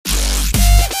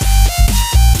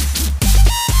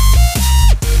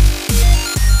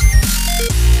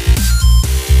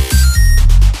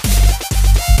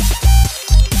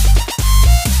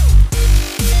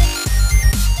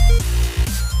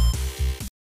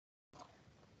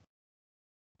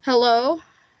Hello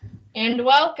And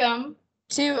welcome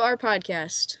to our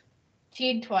podcast.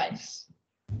 Teed Twice.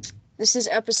 This is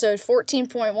episode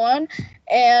 14.1,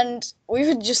 and we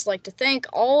would just like to thank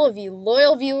all of you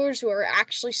loyal viewers who are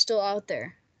actually still out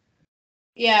there.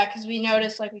 Yeah, because we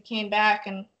noticed we came back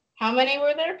and how many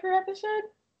were there per episode?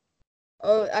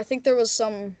 Oh, I think there was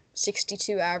some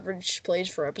 62 average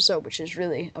plays per episode, which is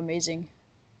really amazing.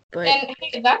 But And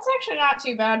hey, that's actually not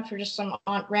too bad for just some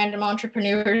random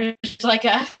entrepreneurs like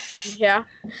us. yeah,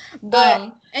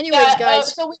 but anyways,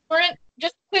 guys. So we weren't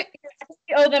just quick.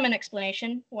 We owe them an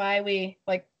explanation why we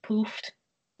poofed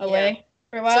away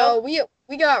for a while. So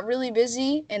we got really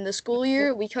busy in the school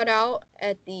year. We cut out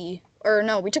we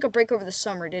took a break over the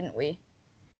summer, didn't we?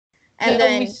 And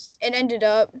then it ended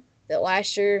up that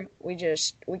last year we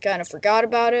kind of forgot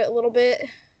about it a little bit.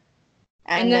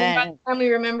 And then by the time we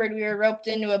remembered, we were roped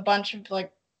into a bunch of school.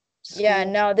 Yeah,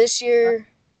 now this year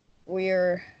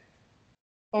we're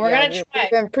gonna try. We've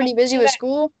been pretty busy with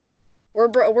school. We're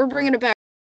bringing it back.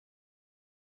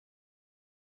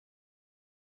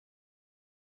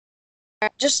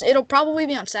 It'll probably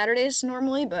be on Saturdays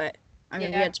normally, but I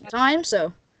mean we had some time,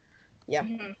 so yeah,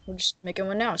 we're just making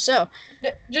one now. So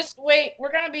just wait,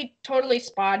 we're gonna be totally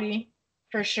spotty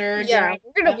for sure. Yeah,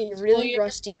 we're gonna be really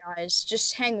rusty, guys.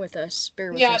 Just hang with us,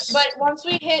 bear with us. Yeah, but once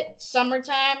we hit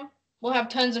summertime, we'll have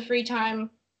tons of free time.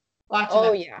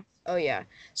 Oh yeah.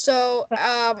 So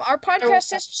our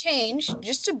podcast has changed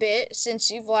just a bit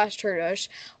since you've last heard us.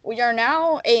 We are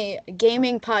now a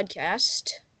gaming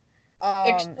podcast.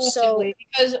 Exclusively,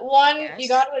 because you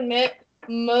got to admit,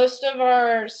 most of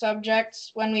our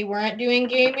subjects when we weren't doing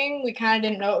gaming, we kind of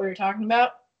didn't know what we were talking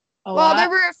about. There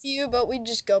were a few, but we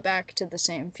just go back to the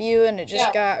same few, and it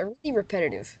just got really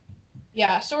repetitive.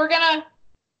 Yeah, so we're gonna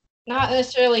not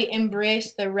necessarily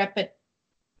embrace the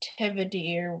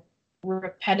repetitivity or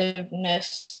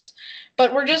repetitiveness,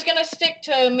 but we're just gonna stick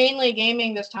to mainly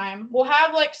gaming this time. We'll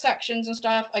have sections and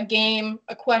stuff, a game,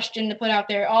 a question to put out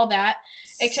there, all that,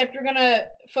 except we're gonna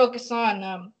focus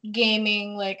on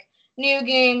gaming, new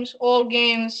games, old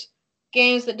games,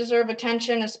 games that deserve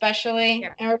attention especially,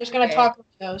 and we're just gonna talk about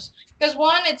those because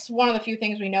it's one of the few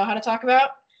things we know how to talk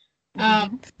about.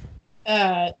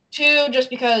 Two,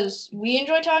 just because we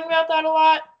enjoy talking about that a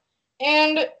lot,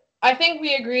 and I think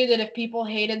we agree that if people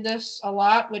hated this a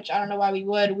lot, which I don't know why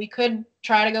we could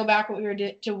try to go back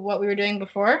to what we were doing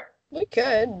before. We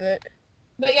could, but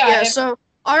yeah. So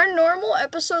our normal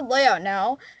episode layout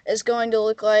now is going to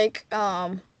look like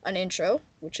an intro,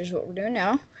 which is what we're doing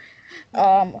now.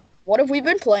 What have we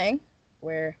been playing?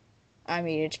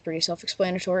 It's pretty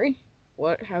self-explanatory.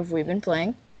 What have we been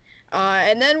playing?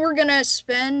 And then we're gonna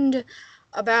spend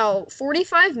about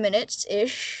 45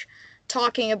 minutes-ish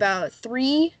talking about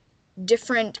 3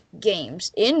 different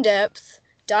games in depth,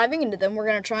 diving into them. We're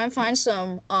gonna try and find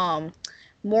some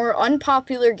more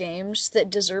unpopular games that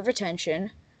deserve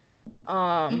attention.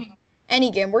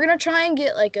 Any game. We're gonna try and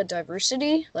get a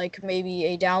diversity, like maybe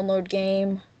a download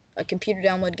game, a computer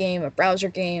download game, a browser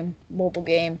game, mobile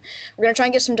game. We're gonna try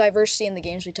and get some diversity in the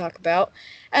games we talk about,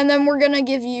 and then we're gonna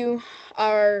give you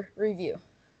our review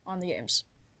on the games.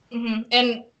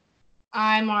 And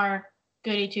I'm our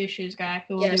goody two shoes guy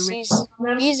who will do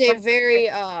he's a very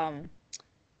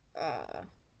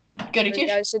goody two.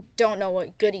 Guys that don't know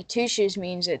what goody two shoes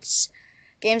means, it's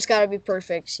game's gotta be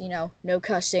perfect. No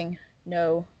cussing,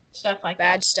 no stuff like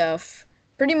bad stuff.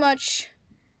 Pretty much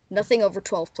nothing over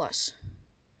 12 plus.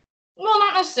 Well,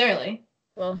 not necessarily.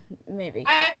 Well, maybe.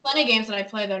 I have plenty of games that I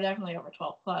play that are definitely over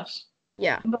 12 plus.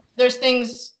 Yeah. But there's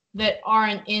things that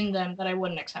aren't in them that I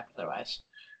wouldn't accept otherwise.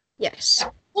 Yes.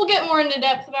 Yeah. We'll get more into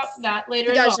depth about that later.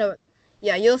 You guys know it.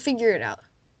 Yeah, you'll figure it out.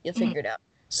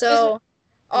 So,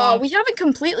 we haven't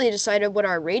completely decided what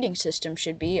our rating system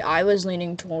should be. I was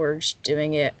leaning towards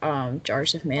doing it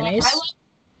jars of mayonnaise.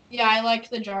 I liked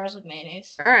the jars of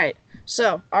mayonnaise. All right.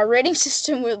 So, our rating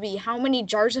system will be how many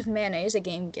jars of mayonnaise a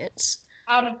game gets.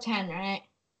 Out of 10, right?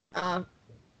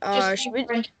 Should we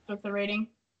with the rating?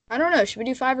 I don't know. Should we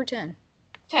do 5 or 10?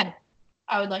 10.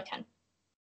 I would like 10.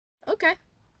 Okay.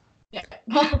 Yeah.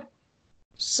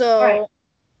 So,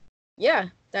 yeah,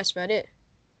 that's about it.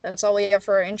 That's all we have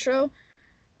for our intro.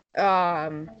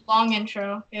 Long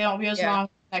intro. It won't be as long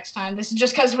next time. This is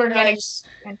just because we're getting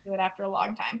into it after a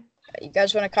long time. You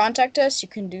guys want to contact us, you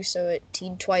can do so at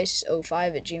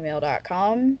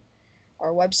teedtwice05@gmail.com.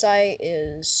 Our website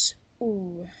is,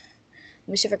 let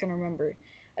me see if I can remember.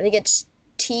 I think it's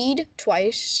Teed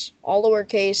Twice, all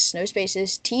lowercase, no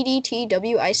spaces,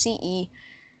 TDTWICE,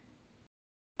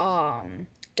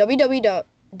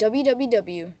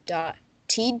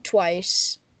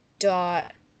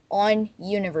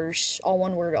 www.teedtwice.onuniverse, all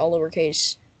one word, all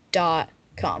lowercase,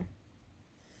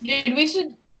 Dude, we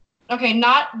should. Okay,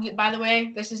 not. By the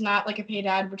way, this is not like a paid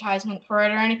advertisement for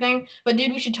it or anything. But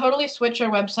dude, we should totally switch our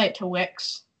website to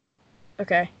Wix.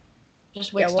 Okay.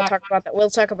 Just Yeah, Wix. we'll talk about that. We'll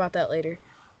talk about that later.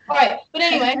 All right, but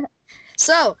anyway.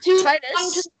 So, On to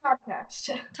Titus. the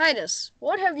podcast. Titus,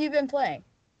 what have you been playing?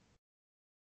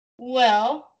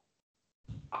 Well,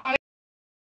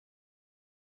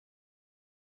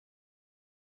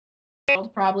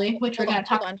 probably, which we're gonna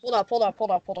talk.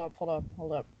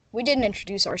 Hold up. We didn't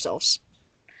introduce ourselves.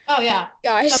 Oh yeah,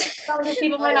 guys. Some of the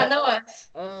people might not know us.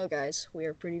 Oh, guys, we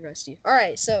are pretty rusty. All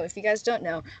right, so if you guys don't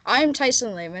know, I'm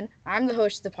Tyson Lehman. I'm the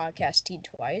host of the podcast Teed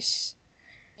Twice.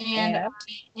 And I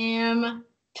am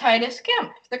Titus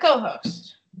Kemp, the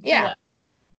co-host. Yeah. Hello.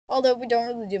 Although we don't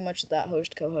really do much of that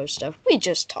host-co-host stuff. We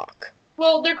just talk.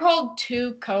 Well, they're called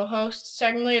two co-hosts.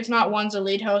 Technically, it's not one's a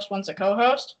lead host, one's a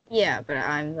co-host. Yeah, but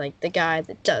I'm like the guy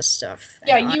that does stuff.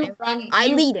 Yeah, I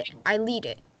lead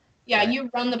it. Yeah,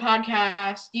 you run the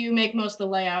podcast. You make most of the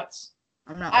layouts.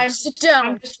 I'm not. Sit down,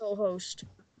 I'm just co-host.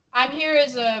 I'm here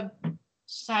as a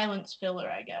silence filler,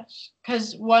 I guess,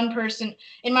 because one person,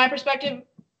 in my perspective,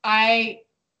 I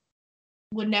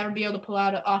would never be able to pull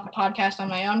off a podcast on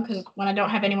my own because when I don't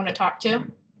have anyone to talk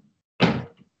to.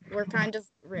 We're kind of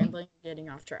rambling, getting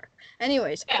off track.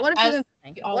 Anyways, yeah, what have you been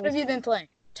playing? What have you been playing?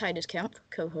 Titus Kemp,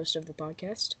 co-host of the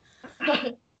podcast.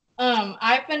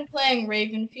 I've been playing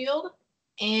Ravenfield,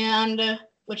 and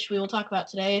which we will talk about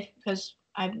today because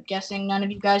I'm guessing none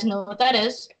of you guys know what that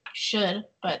is. You should,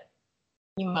 but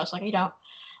you most likely don't.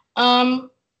 I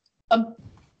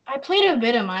played a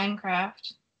bit of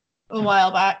Minecraft a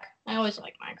while back. I always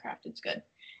like Minecraft. It's good.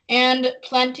 And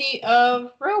plenty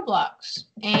of Roblox.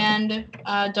 And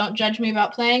don't judge me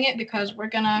about playing it because we're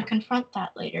going to confront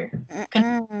that later.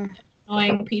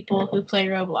 Annoying people who play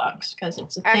Roblox because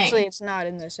it's a thing. Actually, it's not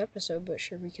in this episode, but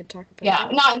sure, we could talk about it. Yeah,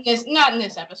 not in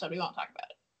this episode. We won't talk about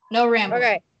it. No rambling.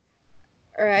 Okay.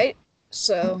 All right.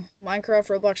 So,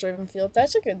 Minecraft, Roblox, Ravenfield.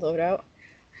 That's a good loadout.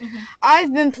 Mm-hmm.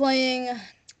 I've been playing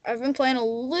a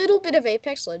little bit of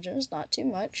Apex Legends, not too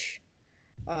much.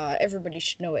 Everybody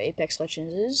should know what Apex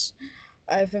Legends is.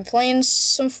 I've been playing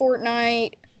some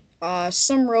Fortnite,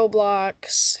 some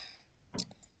Roblox.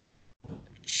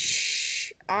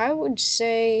 I would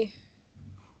say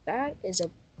that is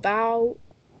about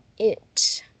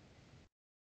it.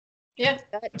 Yeah.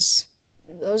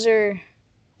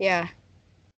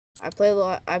 I play a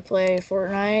lot. I play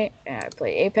Fortnite, and I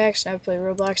play Apex, and I play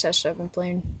Roblox. That's what I've been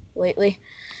playing lately.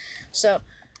 So,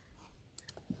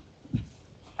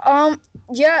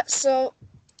 yeah, so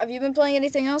have you been playing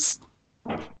anything else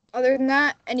other than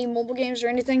that? Any mobile games or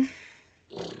anything?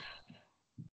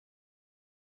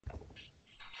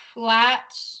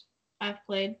 Flats, I've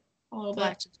played a little bit.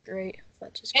 Flats is great.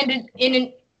 And in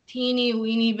a teeny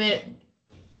weeny bit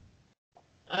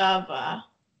of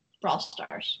Brawl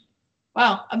Stars.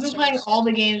 Wow, I've been playing all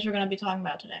the games we're going to be talking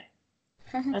about today.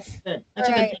 That's good. That's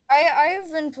a good thing. I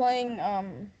have been playing,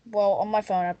 well, on my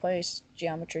phone I play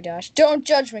Geometry Dash. Don't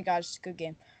judge me, guys. It's a good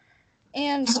game.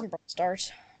 And some Brawl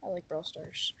Stars. I like Brawl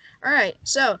Stars. Alright,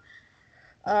 so,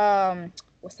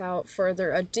 without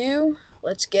further ado,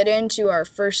 let's get into our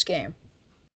first game.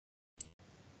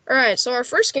 Alright, so our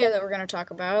first game that we're going to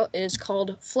talk about is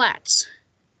called Flats.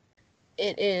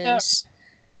 It is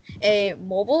a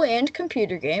mobile and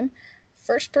computer game,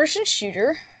 first-person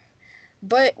shooter,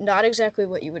 but not exactly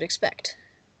what you would expect.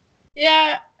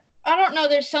 Yeah, I don't know.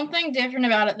 There's something different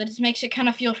about it that just makes it kind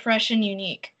of feel fresh and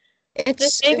unique. It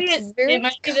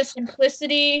might be the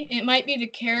simplicity. It might be the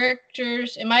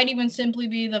characters. It might even simply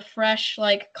be the fresh,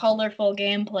 like, colorful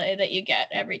gameplay that you get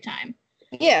every time.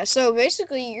 Yeah, so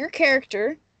basically your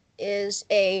character is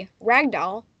a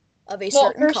ragdoll of a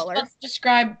certain color.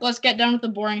 Let's get done with the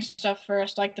boring stuff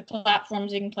first, like the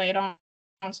platforms you can play it on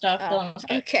stuff.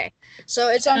 Okay, so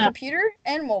it's on computer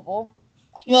and mobile.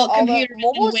 Well, computer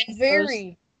mobile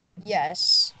is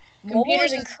mobile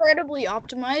is incredibly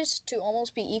optimized to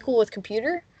almost be equal with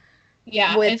computer.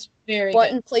 Yeah, with it's very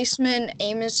button good. Placement,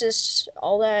 aim assist,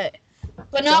 all that.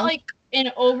 But not like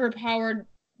in overpowered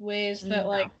ways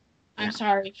that I'm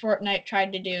sorry, Fortnite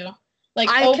tried to do. Like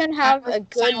I can have a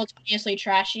good simultaneously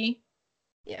trashy.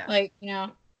 Yeah. Like, you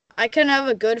know. I can have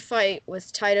a good fight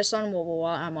with Titus on mobile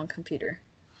while I'm on computer.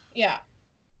 Yeah.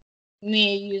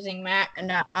 Me using Mac.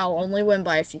 And I'll only win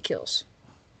by a few kills.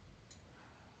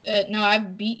 No,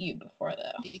 I've beat you before,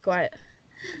 though. Be quiet.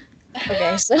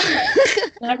 Okay, so...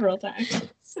 Several times.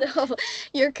 So,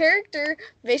 your character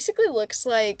basically looks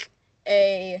like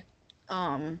a,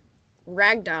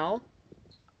 ragdoll.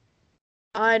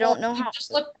 I don't know how...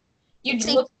 You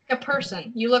look like a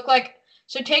person. You look like...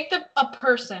 So take a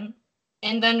person,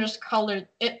 and then just colored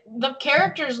it. The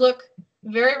characters look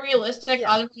very realistic,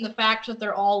 other than the fact that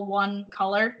they're all one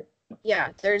color. Yeah,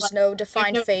 there's no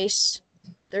defined no face.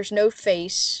 There's no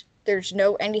face. There's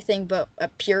no anything but a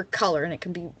pure color, and it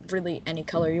can be really any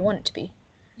color you want it to be.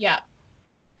 Yeah.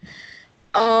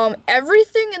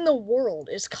 Everything in the world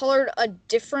is colored a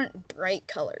different bright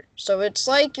color. So it's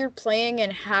like you're playing in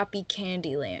Happy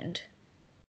Candyland.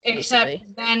 Except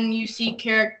basically. then you see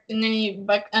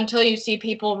until you see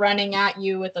people running at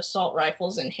you with assault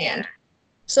rifles in hand.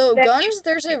 So guns,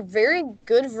 there's a very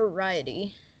good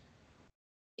variety.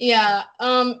 Yeah.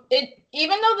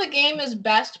 Even though the game is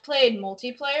best played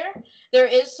multiplayer, there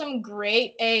is some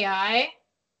great AI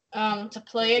to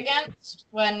play against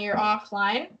when you're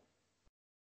offline.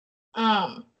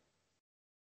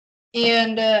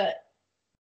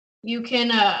 You can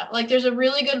there's a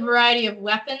really good variety of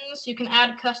weapons. You can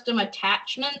add custom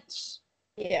attachments.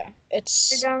 Yeah,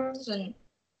 it's guns and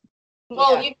you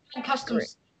can add custom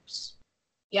scopes.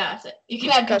 Yeah, that's it. You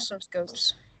can add custom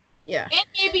scopes. Yeah, and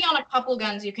maybe on a couple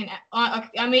guns you can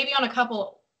maybe on a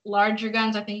couple larger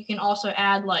guns. I think you can also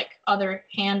add like other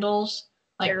handles,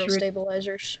 like barrel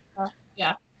stabilizers.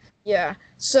 Yeah.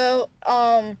 So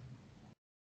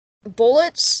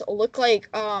bullets look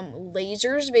like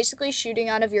lasers basically shooting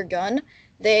out of your gun.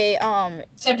 They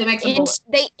except it makes a bullet.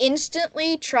 They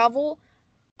instantly travel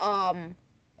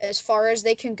as far as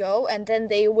they can go, and then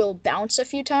they will bounce a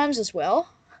few times as well.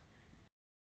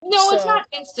 No, it's not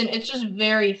instant. It's just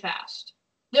very fast.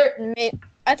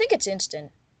 I think it's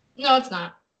instant. No, it's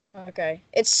not. Okay,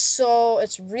 it's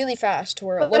really fast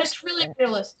where but it's really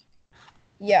realistic.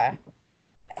 Yeah,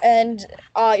 and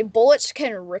bullets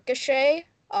can ricochet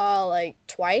like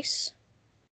twice.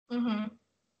 Mm-hmm.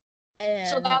 And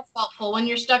so that's helpful when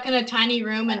you're stuck in a tiny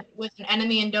room and with an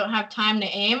enemy and don't have time to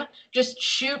aim. Just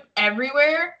shoot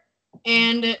everywhere,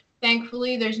 and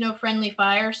thankfully there's no friendly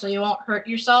fire, so you won't hurt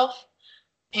yourself.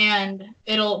 And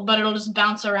it'll just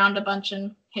bounce around a bunch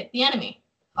and hit the enemy.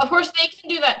 Of course, they can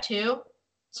do that too.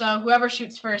 So whoever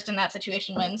shoots first in that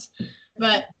situation wins.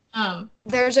 But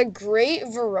there's a great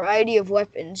variety of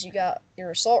weapons. You got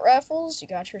your assault rifles, you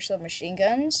got your submachine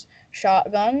guns,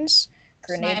 shotguns,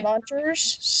 grenade launchers,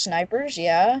 snipers,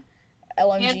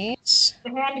 LMGs. The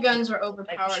handguns are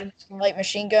overpowered. Light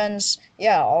machine guns,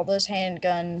 all those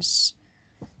handguns.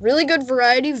 Really good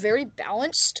variety, very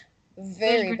balanced.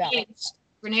 Very balanced.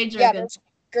 Grenades are good.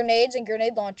 Grenades and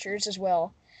grenade launchers as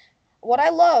well. What I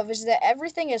love is that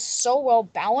everything is so well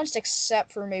balanced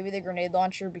except for maybe the grenade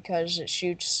launcher because it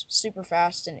shoots super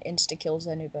fast and insta-kills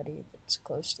anybody that's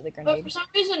close to the grenade. But for some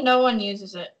reason, no one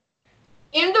uses it.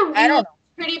 And the reload is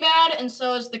pretty bad, and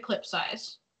so is the clip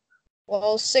size.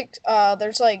 Well,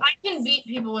 there's like... I can beat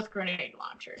people with grenade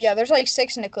launchers. Yeah, there's like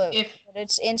 6 in a clip. But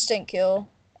it's instant kill.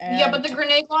 Yeah, but the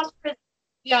grenade launcher...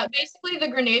 Yeah, basically the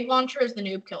grenade launcher is the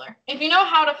noob killer. If you know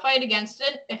how to fight against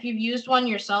it, if you've used one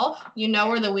yourself, you know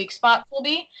where the weak spots will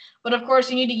be. But of course,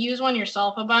 you need to use one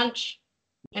yourself a bunch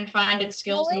and find its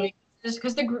skills and weaknesses.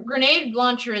 Because the grenade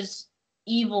launcher is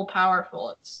evil powerful.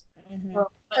 It's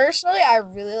personally, I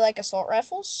really like assault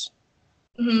rifles.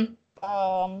 Mm-hmm.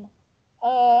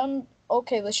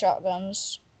 Okay, the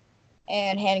shotguns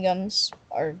and handguns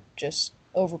are just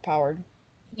overpowered.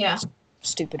 Yeah.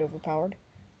 Stupid overpowered.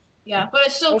 Yeah, but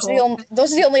it's still cool.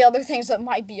 Those are the only other things that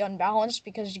might be unbalanced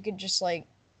because you could just like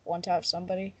one-tap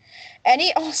somebody.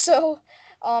 Anytime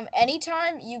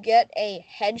you get a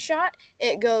headshot,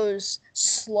 it goes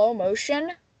slow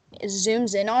motion, it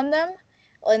zooms in on them,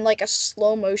 and like a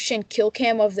slow motion kill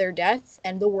cam of their death,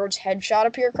 and the words headshot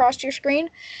appear across your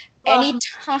screen.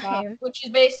 Anytime. Which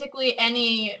is basically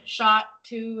any shot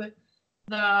to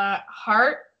the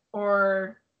heart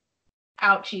or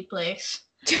ouchie place.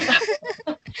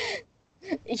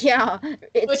 Yeah,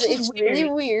 it's really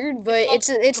weird, but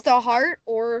it's the heart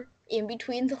or in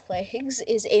between the legs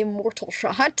is a mortal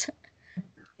shot.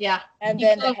 Yeah. And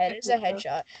then the head is a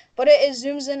headshot. But it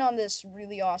zooms in on this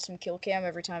really awesome kill cam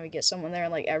every time you get someone there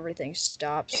and like everything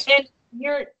stops. And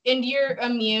you're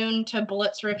immune to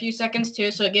bullets for a few seconds too,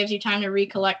 so it gives you time to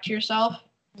recollect yourself.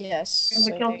 Yes.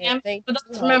 So kill cam. But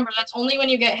remember, that's only when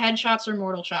you get headshots or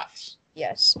mortal shots.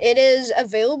 Yes. It is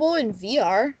available in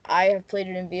VR. I have played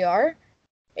it in VR.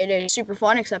 It is super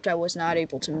fun, except I was not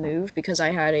able to move because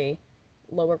I had a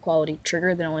lower quality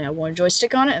trigger that only had one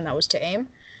joystick on it, and that was to aim.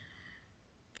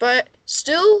 But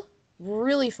still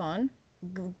really fun.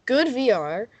 Good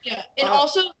VR. Yeah, and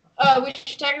also we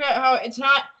should talk about how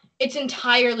it's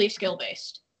entirely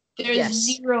skill-based. There's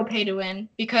zero pay to win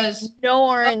because... No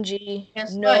RNG,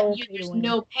 there's no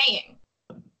paying.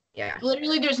 Yeah.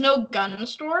 Literally, there's no gun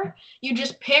store. You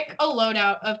just pick a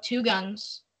loadout of 2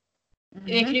 guns,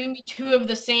 It could even be two of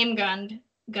the same gun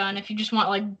if you just want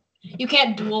like you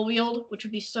can't dual wield, which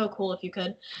would be so cool if you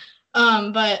could.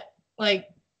 But like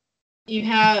you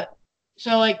have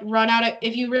so like run out of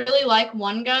if you really like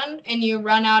one gun and you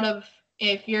run out of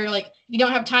if you're like you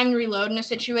don't have time to reload in a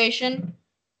situation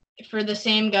for the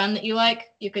same gun that you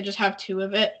like, you could just have two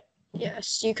of it.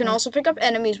 Yes, you can also pick up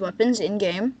enemies' weapons in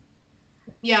game.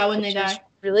 Yeah, when they die.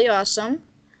 Really awesome.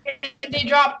 They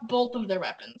drop both of their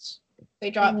weapons.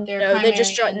 They drop their no, primary. they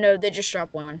just drop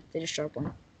one. They just drop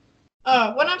one.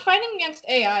 Oh, when I'm fighting against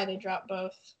AI, they drop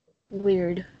both.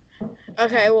 Weird.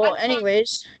 Okay, well,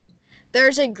 anyways,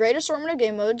 there's a great assortment of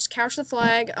game modes. Capture the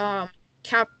flag,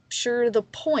 capture the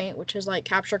point, which is like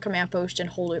capture a command post and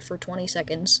hold it for 20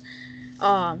 seconds.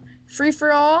 Free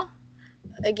for all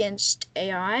against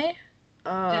AI.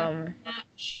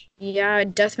 Deathmatch. Yeah,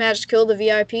 deathmatch, kill the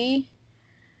VIP.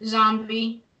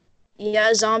 Zombie.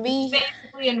 Yeah, zombie. It's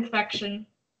basically infection.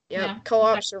 Yep. Yeah.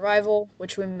 Co-op survival,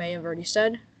 which we may have already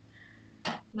said.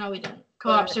 No, we didn't.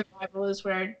 Co-op survival is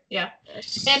where, yeah.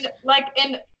 Yes. And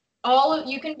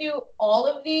you can do all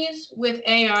of these with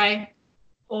AI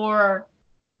or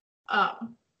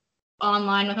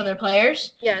online with other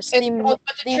players. Yes. But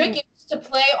the trick is to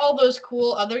play all those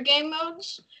cool other game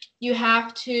modes. You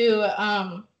have to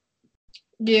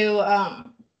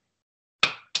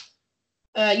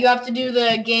you have to do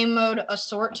the game mode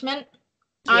assortment.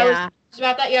 Yeah.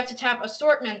 About that, you have to tap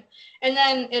assortment, and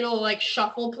then it'll like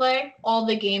shuffle play all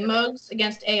the game modes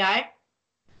against AI.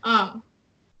 Although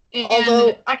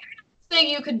I kind of think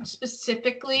you could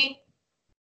specifically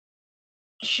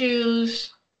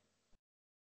choose.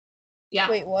 Yeah.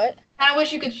 Wait, what? I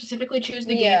wish you could specifically choose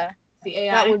the game. The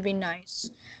AI. That would be nice.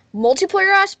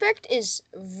 Multiplayer aspect is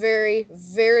very,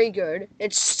 very good.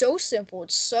 It's so simple.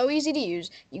 It's so easy to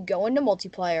use. You go into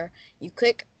multiplayer, you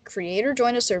click create or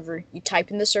join a server, you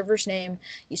type in the server's name,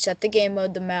 you set the game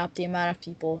mode, the map, the amount of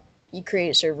people, you create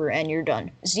a server, and you're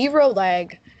done. Zero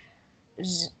lag.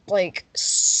 Like,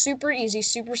 super easy,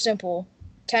 super simple.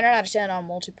 10 out of 10 on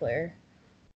multiplayer.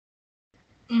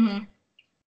 Mm-hmm.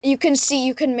 You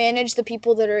can manage the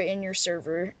people that are in your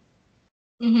server.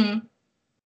 Mm-hmm.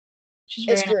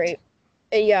 It's great.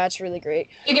 Yeah, it's really great.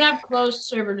 You can have closed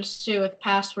servers too with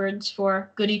passwords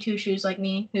for goody two shoes like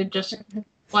me who just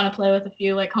want to play with a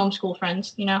few like homeschool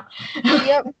friends, you know.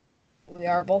 Yep. We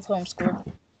are both homeschooled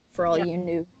for all you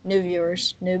new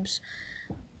viewers, noobs.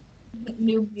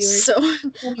 New viewers. So,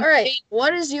 all right,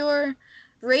 what is your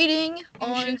rating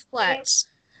on flats?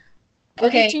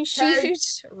 Okay,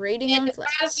 rating on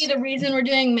flats. Honestly, the reason we're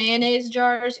doing mayonnaise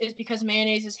jars is because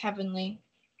mayonnaise is heavenly.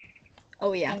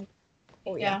 Oh yeah.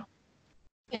 Yeah.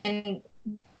 And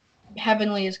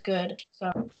heavenly is good.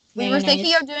 So we were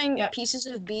thinking of doing pieces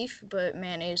of beef, but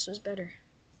mayonnaise was better.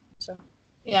 So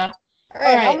yeah. All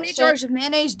right. How many jars of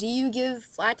mayonnaise do you give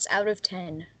flats out of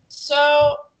 10?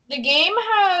 So the game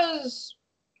has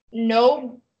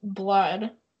no blood.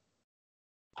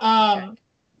 The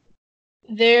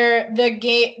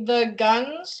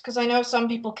guns, because I know some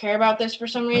people care about this for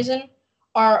some reason,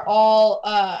 are all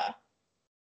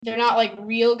they're not like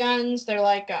real guns. They're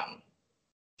like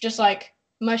just like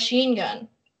machine gun.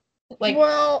 Like,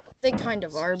 well, they kind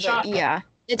of are, but yeah,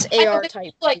 it's AR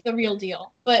type. Like the real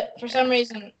deal. But for some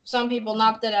reason, some people,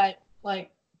 not that I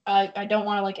like, I don't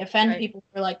want to like offend people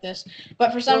who are like this,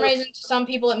 but for some reason, to some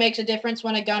people, it makes a difference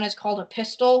when a gun is called a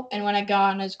pistol and when a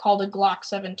gun is called a Glock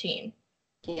 17.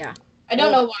 Yeah. I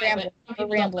don't know why. We're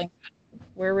rambling.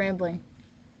 We're rambling.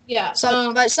 Yeah.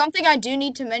 But something I do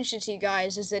need to mention to you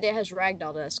guys is that it has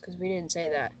ragdoll deaths, because we didn't say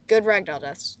that. Good ragdoll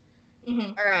deaths.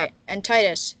 Mm-hmm. All right. And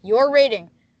Titus, your rating.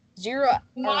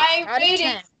 My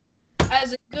rating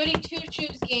as a goody two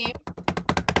shoes game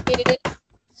is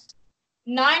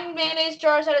 9 mayonnaise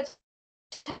jars out of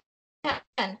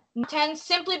 10. 10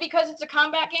 simply because it's a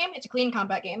combat game. It's a clean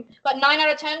combat game. But 9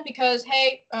 out of 10 because,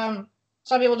 hey, some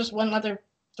people just wouldn't let their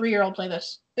 3-year-old play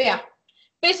this. But yeah.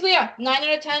 Basically, yeah. 9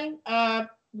 out of 10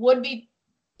 would be,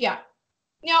 yeah.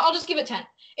 Yeah, I'll just give it 10.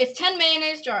 It's 10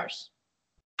 mayonnaise jars.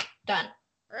 Done.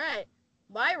 All right.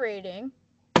 My rating.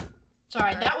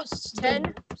 Sorry, that was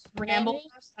 10 ramble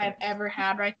I've ever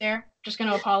had right there. Just going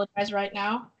to apologize right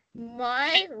now.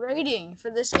 My rating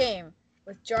for this game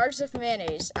with jars of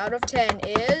mayonnaise out of 10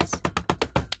 is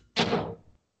 9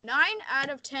 out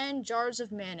of 10 jars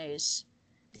of mayonnaise.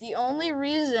 The only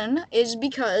reason is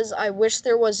because I wish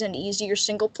there was an easier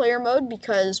single player mode,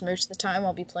 because most of the time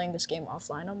I'll be playing this game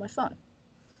offline on my phone.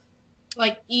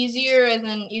 Like easier as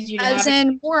in easier to As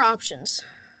in more options.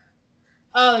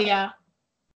 Oh yeah.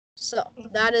 So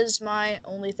that is my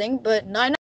only thing, but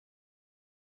 9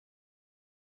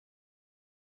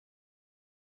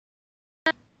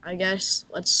 I guess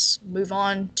let's move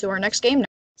on to our next game now.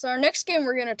 So our next game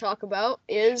we're going to talk about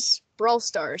is Brawl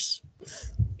Stars.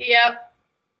 Yep.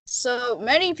 So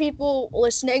many people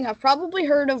listening have probably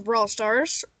heard of Brawl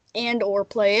Stars and or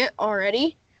play it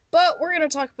already, but we're going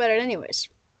to talk about it anyways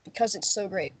because it's so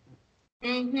great.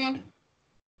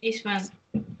 It's fun.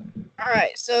 All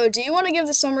right, so do you want to give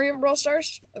the summary of Brawl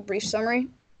Stars? A brief summary?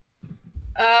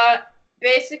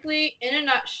 Basically, in a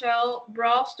nutshell,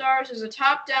 Brawl Stars is a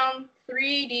top-down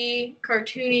 3D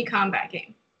cartoony combat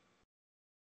game.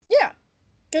 Yeah,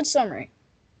 good summary.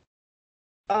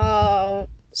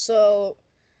 So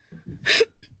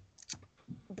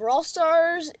Brawl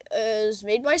Stars is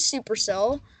made by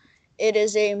Supercell. It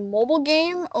is a mobile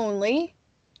game only.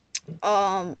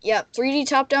 3D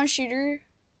top-down shooter,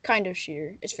 kind of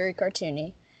shooter. It's very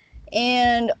cartoony.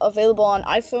 And available on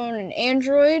iPhone and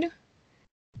Android.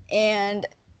 And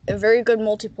a very good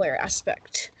multiplayer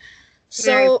aspect.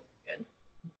 So,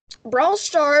 Brawl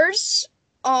Stars,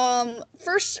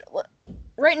 first,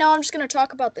 right now I'm just going to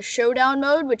talk about the Showdown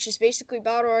mode, which is basically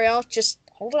Battle Royale. Just,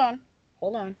 hold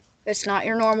on. It's not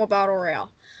your normal Battle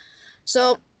Royale.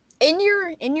 So, in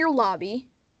your lobby,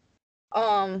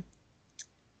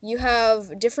 you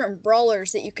have different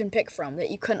brawlers that you can pick from, that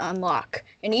you can unlock.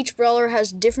 And each brawler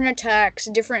has different attacks,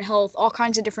 different health, all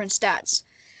kinds of different stats.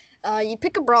 You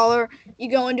pick a brawler, you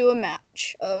go into a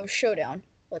match of Showdown,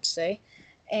 let's say,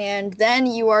 and then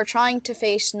you are trying to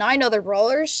face 9 other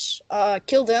brawlers,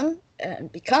 kill them,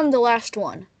 and become the last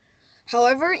one.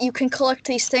 However, you can collect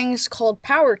these things called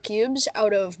power cubes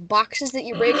out of boxes that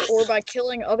you break or by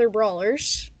killing other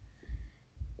brawlers.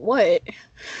 What?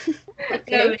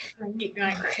 Okay. No, keep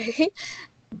going.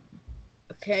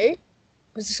 Okay.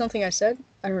 Was this something I said?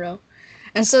 I don't know.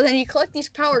 And so then you collect these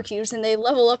power cubes and they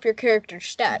level up your character's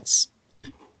stats.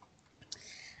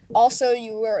 Also,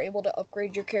 you are able to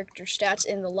upgrade your character's stats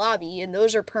in the lobby, and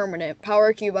those are permanent.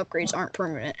 Power cube upgrades aren't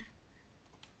permanent.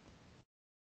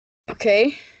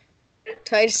 Okay.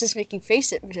 Titus is making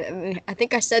face at me. I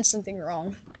think I said something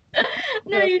wrong.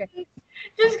 No, okay. You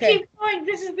just keep going.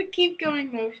 This is the keep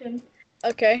going motion.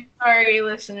 Okay. Sorry,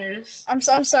 listeners. I'm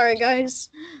sorry, guys.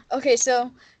 Okay,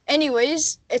 so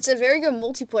anyways, it's a very good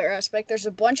multiplayer aspect. There's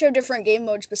a bunch of different game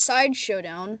modes besides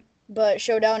Showdown, but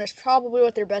Showdown is probably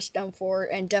what they're best known for,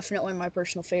 and definitely my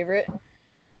personal favorite.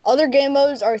 Other game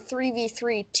modes are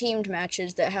 3v3 teamed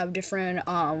matches that have different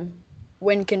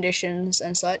win conditions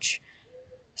and such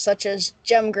as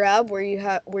Gem Grab, where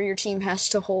your team has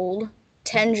to hold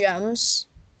 10 gems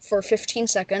for 15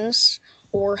 seconds,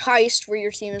 or Heist, where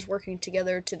your team is working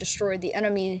together to destroy the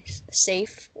enemy's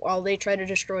safe while they try to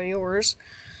destroy yours,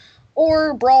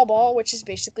 or Brawl Ball, which is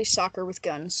basically soccer with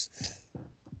guns.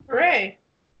 Hooray!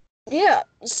 Yeah,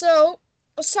 so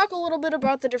let's talk a little bit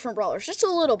about the different brawlers, just a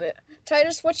little bit.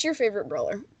 Titus, what's your favorite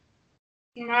brawler?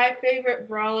 My favorite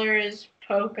brawler is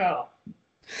Poco.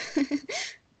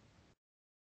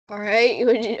 All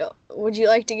right, would you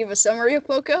like to give a summary of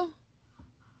Poco?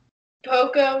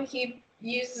 Poco, he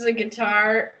uses a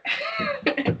guitar,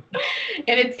 and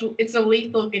it's a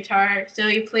lethal guitar. So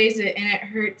he plays it, and it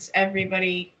hurts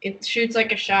everybody. It shoots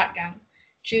like a shotgun,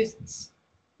 shoots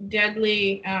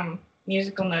deadly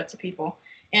musical notes at people.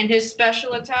 And his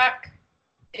special attack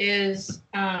is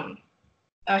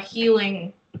a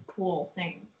healing pool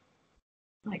thing,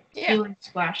 healing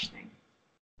splash thing.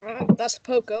 That's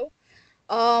Poco.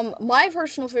 My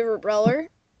personal favorite brawler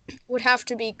would have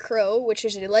to be Crow, which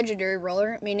is a legendary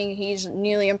brawler, meaning he's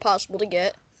nearly impossible to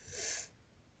get.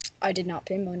 I did not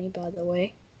pay money, by the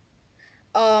way.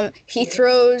 He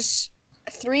throws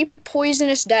 3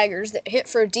 poisonous daggers that hit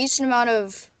for a decent amount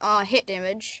of hit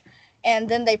damage, and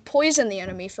then they poison the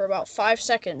enemy for about 5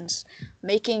 seconds,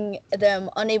 making them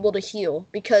unable to heal,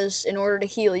 because in order to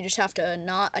heal, you just have to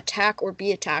not attack or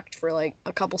be attacked for like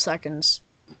a couple seconds,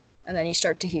 and then you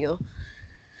start to heal.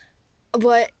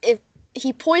 But if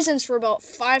he poisons for about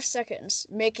 5 seconds,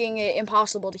 making it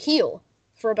impossible to heal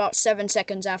for about 7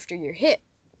 seconds after you're hit.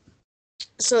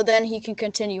 So then he can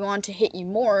continue on to hit you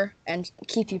more and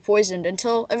keep you poisoned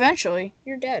until eventually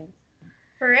you're dead.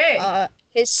 Hooray!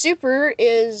 His super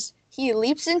is he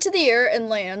leaps into the air and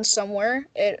lands somewhere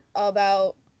at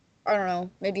about, I don't know,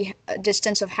 maybe a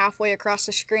distance of halfway across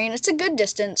the screen. It's a good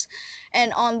distance.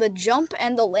 And on the jump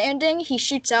and the landing, he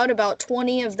shoots out about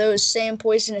 20 of those same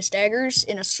poisonous daggers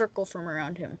in a circle from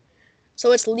around him.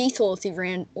 So it's lethal if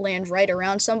you land right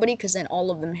around somebody, because then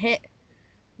all of them hit,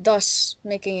 thus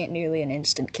making it nearly an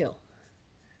instant kill.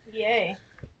 Yay.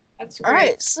 That's great.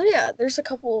 Alright, so yeah, there's a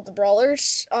couple of the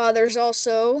brawlers. There's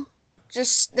also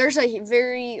there's a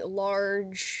very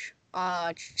large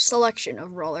selection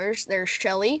of brawlers. There's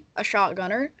Shelly, a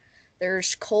shotgunner.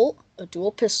 There's Colt, a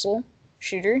dual pistol.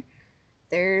 shooter.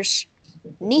 There's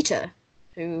Nita,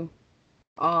 who,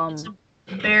 It's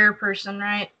a bear person,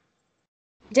 right?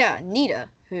 yeah, Nita,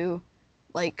 who,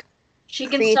 like, She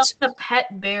can creates. summon a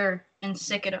pet bear and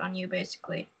sick it on you,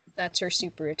 basically. That's her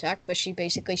super attack, but she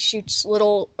basically shoots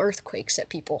little earthquakes at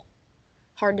people.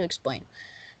 Hard to explain.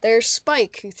 There's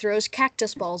Spike, who throws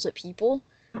cactus balls at people.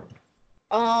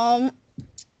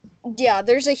 Yeah,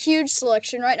 there's a huge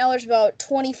selection. Right now there's about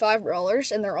 25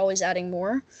 brawlers, and they're always adding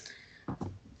more.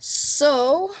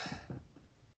 So,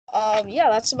 yeah,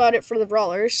 that's about it for the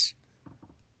brawlers.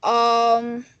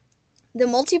 The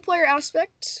multiplayer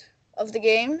aspect of the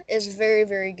game is very,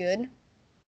 very good.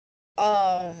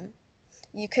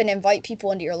 You can invite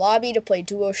people into your lobby to play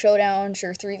duo showdowns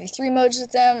or 3v3 modes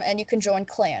with them, and you can join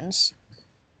clans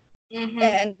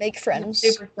and make friends.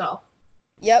 Supercell.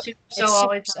 Yep. Supercell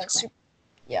always has clans.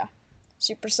 Yeah.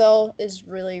 Supercell is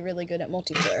really, really good at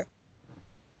multiplayer.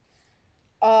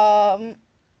 I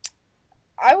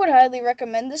would highly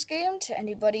recommend this game to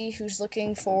anybody who's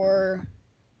looking for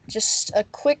just a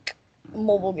quick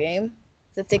mobile game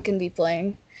that they can be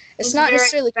playing. It's not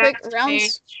necessarily quick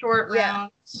rounds. Short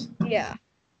rounds. Yeah.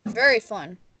 Very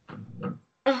fun.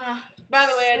 By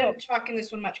the way, I didn't talk in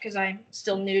this one much because I'm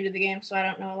still new to the game, so I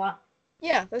don't know a lot.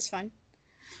 Yeah, that's fine.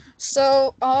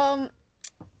 So,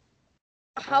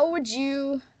 how would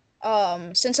you,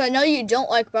 since I know you don't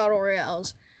like battle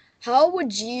royales, how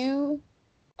would you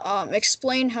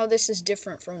explain how this is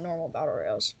different from normal battle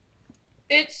royales?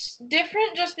 It's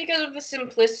different just because of the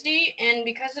simplicity and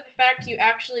because of the fact you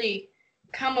actually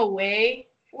come away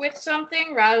with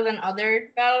something rather than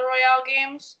other battle royale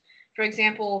games. For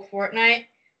example, Fortnite,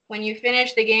 when you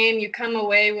finish the game, you come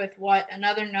away with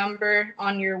another number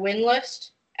on your win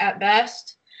list at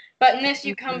best. But in this,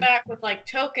 you come back with like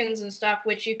tokens and stuff,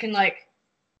 which you can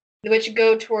which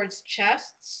go towards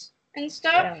chests and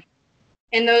stuff. Yeah.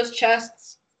 And those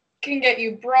chests can get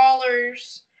you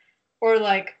brawlers or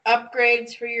like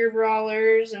upgrades for your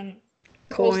brawlers and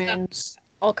coins,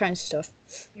 all kinds of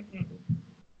stuff.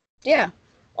 Yeah.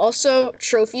 Also,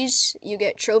 trophies. You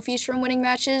get trophies from winning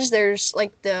matches. There's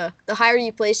like the higher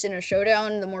you place in a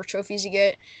showdown, the more trophies you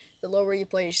get. The lower you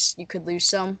place, you could lose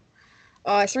some.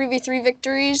 3v3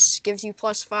 victories gives you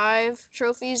 +5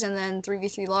 trophies, and then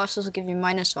 3v3 losses will give you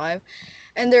 -5.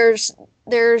 And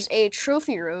there's a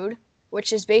trophy road,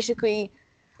 which is basically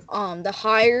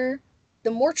the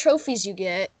more trophies you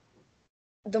get,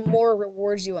 the more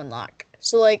rewards you unlock.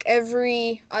 So like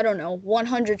every,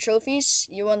 100 trophies,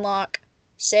 you unlock,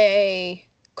 say,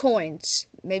 coins.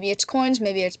 Maybe it's coins,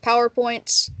 maybe it's power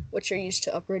points, which are used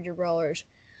to upgrade your brawlers.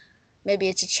 Maybe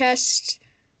it's a chest.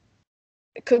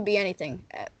 It could be anything.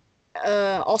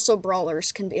 Also,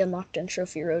 brawlers can be unlocked in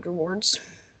Trophy Road rewards.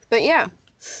 But yeah.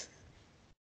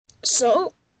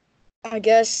 So, I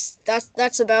guess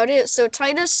that's about it. So,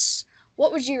 Titus,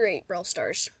 what would you rate Brawl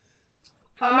Stars?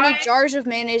 How many jars of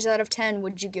mayonnaise out of 10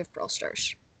 would you give Brawl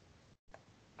Stars?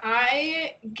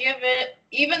 I give it,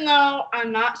 even though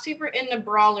I'm not super into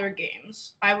brawler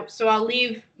games, so I'll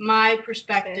leave my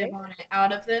perspective on it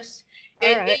out of this.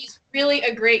 It is really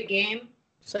a great game.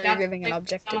 So you're giving an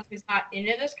objective. Someone who's not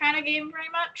into this kind of game very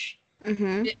much.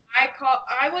 Mm-hmm.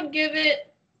 I would give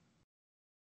it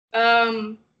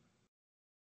 9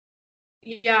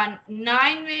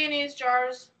 mayonnaise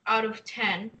jars out of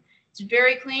 10. It's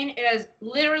very clean. It has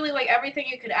literally like everything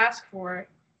you could ask for,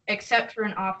 except for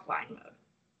an offline mode.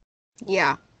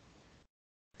 Yeah.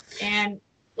 And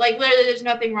like literally there's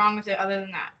nothing wrong with it other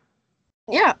than that.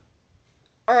 Yeah.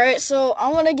 Alright, so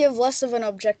I'm gonna give less of an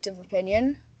objective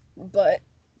opinion, but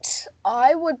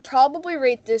I would probably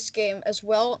rate this game as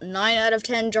well 9 out of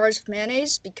 10 jars of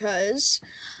mayonnaise, because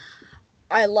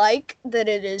I like that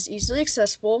it is easily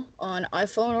accessible on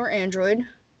iPhone or Android.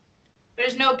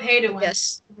 There's no pay to win.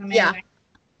 Yes. Yeah.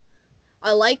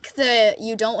 I like that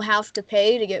you don't have to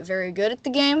pay to get very good at the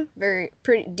game,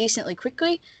 pretty decently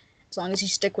quickly, as long as you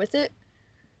stick with it.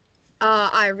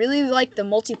 I really like the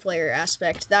multiplayer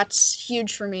aspect. That's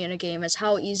huge for me in a game, is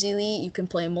how easily you can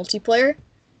play multiplayer.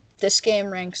 This game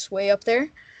ranks way up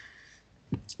there.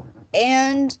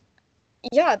 And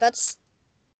yeah, that's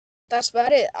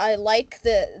about it. I like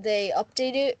that they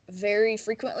update it very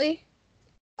frequently.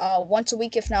 Once a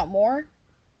week, if not more.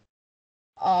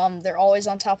 They're always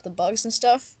on top of the bugs and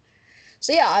stuff.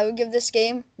 So yeah, I would give this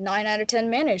game 9 out of 10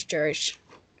 mayonnaise jars.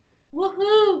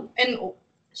 Woohoo! And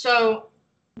so,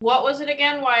 what was it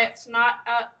again? Why it's 9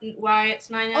 out of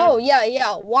 10? Oh,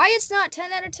 yeah. Why it's not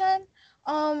 10 out of 10?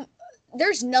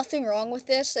 There's nothing wrong with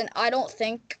this, and I don't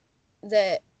think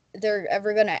that they're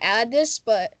ever gonna add this,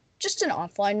 but just an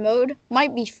offline mode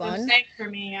might be fun. Same for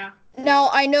me, yeah. Now,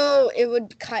 I know it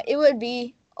would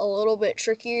be a little bit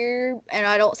trickier, and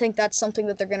I don't think that's something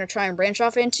that they're going to try and branch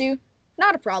off into,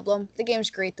 not a problem. The game's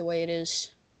great the way it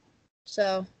is.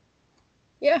 So,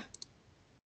 yeah.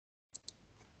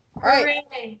 All right,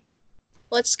 Hooray!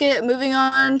 let's get moving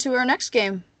on to our next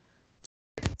game.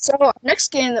 So, our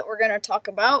next game that we're going to talk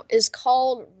about is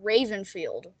called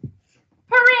Ravenfield.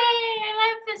 Hooray! I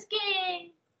love this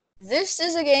game. This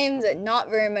is a game that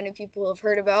not very many people have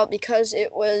heard about because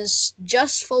it was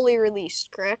just fully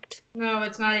released, correct? No,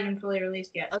 it's not even fully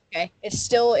released yet. Okay, it's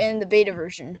still in the beta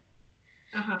version.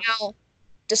 Uh-huh. Now,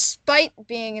 despite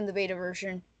being in the beta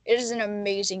version, it is an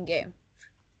amazing game.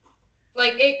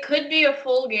 Like, it could be a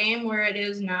full game where it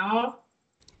is now.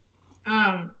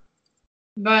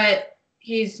 But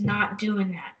he's not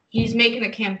doing that. He's making a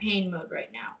campaign mode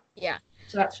right now. Yeah.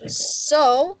 So that's really cool.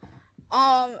 So,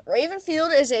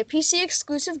 Ravenfield is a PC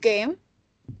exclusive game.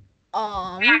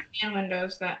 Mac and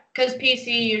Windows, because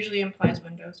PC usually implies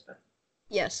Windows, but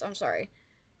yes, I'm sorry.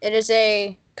 It is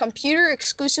a computer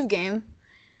exclusive game,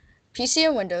 PC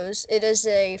and Windows. It is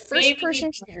a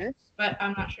first-person shooter. But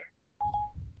I'm not sure.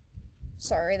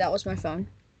 Sorry, that was my phone.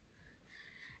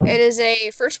 It is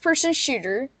a first-person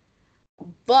shooter,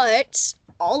 but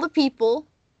all the people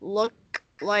look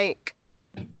like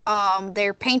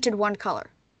they're painted one color.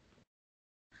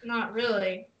 Not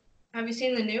really. Have you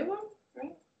seen the new one?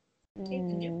 Right?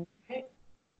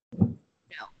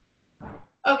 No.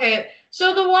 Okay,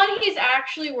 so the one he's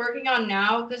actually working on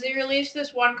now, because he released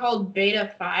this one called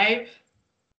Beta 5,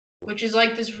 which is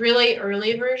like this really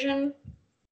early version.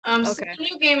 So the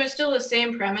new game is still the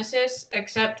same premises,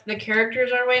 except the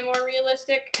characters are way more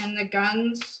realistic, and the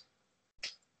guns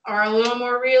are a little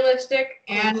more realistic,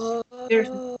 and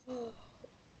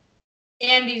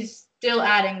and he's still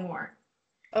adding more.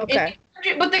 Okay.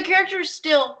 But the characters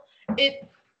still, it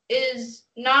is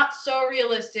not so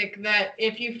realistic that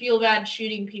if you feel bad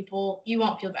shooting people, you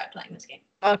won't feel bad playing this game.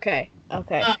 Okay.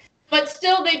 But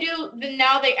still,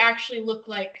 now they actually look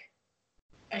like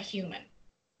a human.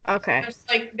 Okay. It's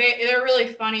like they're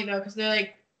really funny though, because they're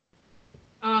like,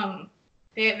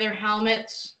 their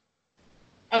helmets.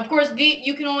 Of course,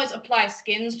 you can always apply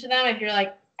skins to them if you're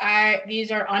like,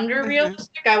 these are under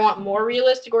realistic. I want more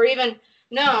realistic, or even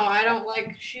no, I don't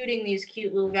like shooting these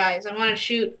cute little guys. I want to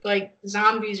shoot like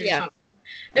zombies or something.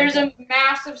 There's a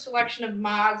massive selection of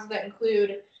mods that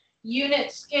include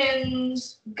unit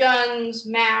skins, guns,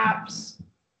 maps,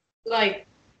 like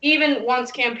even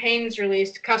once campaigns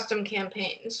released, custom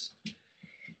campaigns.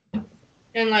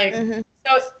 And like,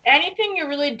 so anything you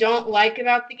really don't like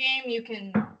about the game, you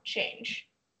can change.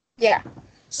 Yeah.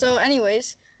 So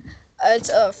anyways, it's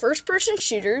a first-person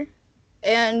shooter,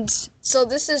 and so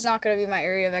this is not going to be my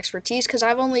area of expertise because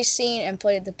I've only seen and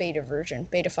played the beta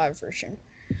 5 version.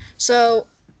 So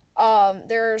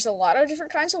there's a lot of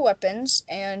different kinds of weapons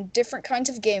and different kinds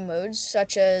of game modes,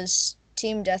 such as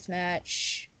team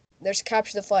deathmatch. There's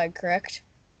capture the flag, correct?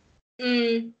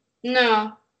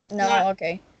 No. No,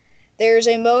 okay. There's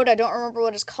a mode, I don't remember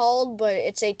what it's called, but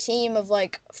it's a team of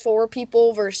like 4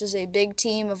 people versus a big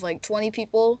team of like 20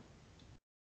 people.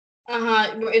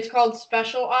 It's called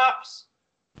Special Ops.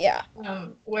 Yeah.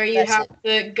 Where you have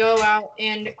to go out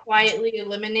and quietly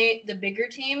eliminate the bigger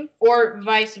team, or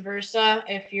vice versa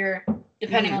if you're,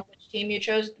 depending on which team you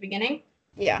chose at the beginning.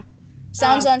 Yeah.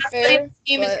 Sounds unfair. The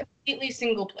game is completely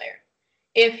single player.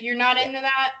 If you're not into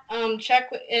that,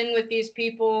 check in with these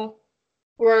people.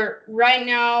 We're right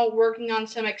now working on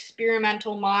some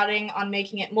experimental modding on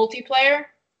making it multiplayer,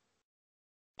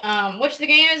 which the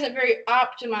game isn't very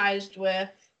optimized with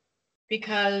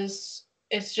because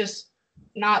it's just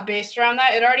not based around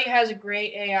that. It already has a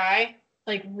great AI,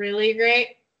 like really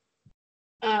great.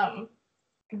 But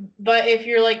if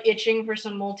you're like itching for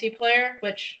some multiplayer,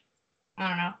 which I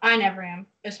don't know, I never am,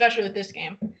 especially with this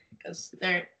game, because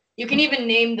you can even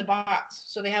name the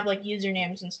bots, so they have like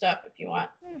usernames and stuff if you want.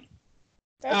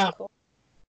 That's cool.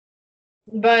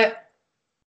 But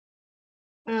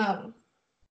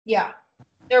yeah,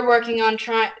 they're working on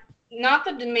not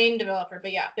the main developer,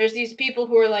 but yeah, there's these people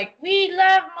who are like, we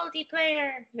love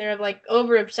multiplayer. They're like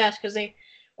over obsessed because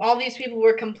all these people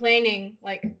were complaining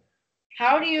like,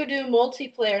 how do you do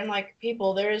multiplayer? And like,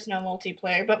 people, there is no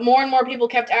multiplayer. But more and more people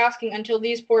kept asking until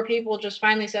these poor people just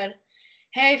finally said,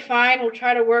 hey, fine, we'll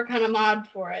try to work on a mod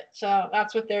for it. So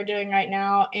that's what they're doing right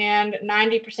now. And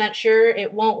 90% sure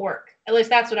it won't work. At least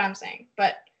that's what I'm saying.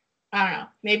 But I don't know.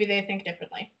 Maybe they think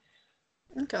differently.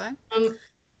 Okay.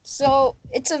 So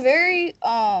it's a very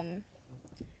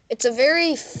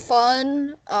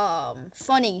fun,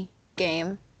 funny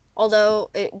game. Although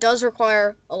it does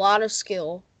require a lot of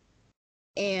skill.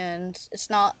 and it's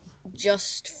not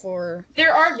just for.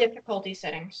 There are difficulty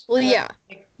settings. Well, yeah,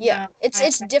 No,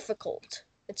 it's difficult.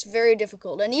 It's very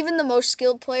difficult, and even the most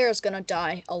skilled player is gonna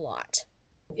die a lot.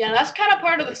 yeah, that's kind of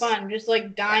part of the fun, just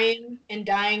like dying and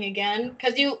dying again.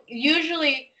 Because you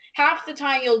usually half the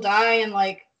time you'll die in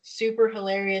like super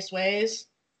hilarious ways.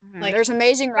 Like There's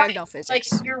amazing ragdoll like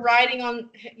physics. you're riding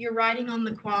on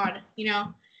the quad. You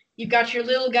know, you've got your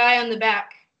little guy on the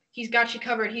back. He's got you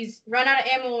covered. He's run out of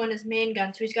ammo on his main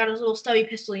gun, so he's got his little stubby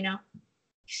pistol. You know,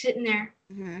 he's sitting there,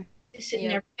 sitting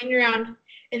there, running around,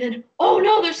 and then oh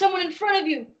no, there's someone in front of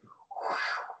you.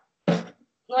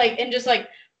 Like and just like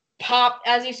pop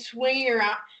as he's swinging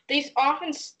around. They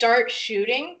often start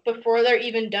shooting before they're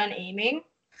even done aiming.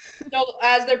 So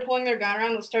as they're pulling their gun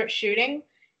around, they'll start shooting.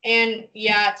 And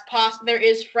yeah, it's possible there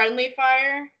is friendly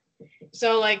fire.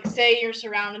 So like, say you're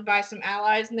surrounded by some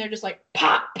allies, and they're just like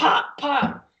pop, pop,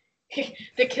 pop.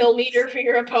 The kill meter for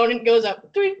your opponent goes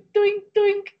up, doink, doink,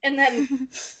 doink, and then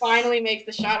finally makes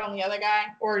the shot on the other guy,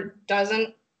 or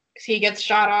doesn't, because he gets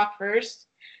shot off first.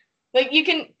 Like you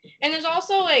can, and there's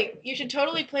also like you should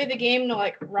totally play the game to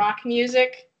like rock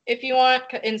music if you want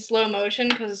in slow motion,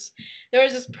 because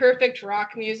there's this perfect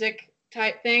rock music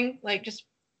type thing, like just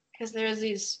because there's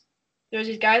these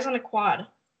guys on a quad, and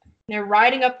they're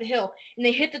riding up the hill, and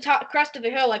they hit the top crest of the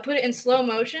hill. I put it in slow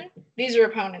motion. These are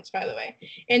opponents, by the way,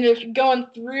 and they're going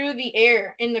through the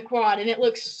air in the quad, and it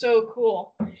looks so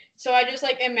cool. So I just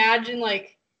like imagine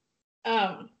like,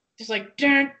 just like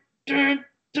dun dun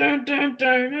dun, dun,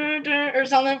 dun, dun, dun, or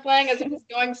something playing as if it's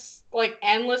going like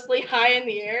endlessly high in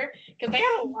the air because they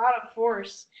have a lot of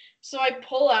force. So I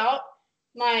pull out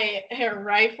my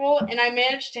rifle and I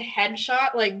managed to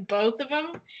headshot like both of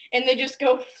them, and they just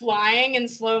go flying in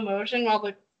slow motion while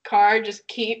the car just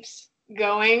keeps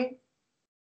going.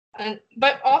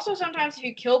 But also sometimes if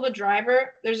you kill the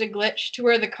driver, there's a glitch to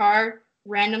where the car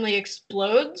randomly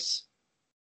explodes.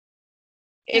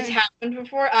 It's happened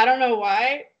before. I don't know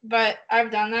why, but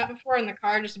I've done that before, and the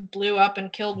car just blew up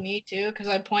and killed me too because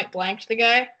I point blanked the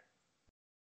guy.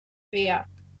 But yeah,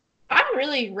 I'm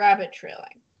really rabbit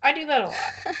trailing. I do that a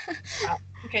lot. Wow.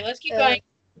 Okay, let's keep going.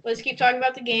 Let's keep talking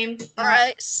about the game. All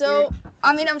right, so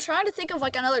I mean, I'm trying to think of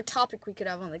like another topic we could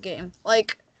have on the game.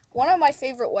 Like one of my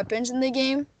favorite weapons in the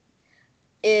game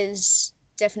is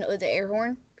definitely the air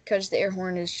horn, because the air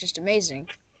horn is just amazing.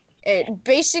 It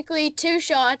basically two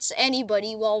shots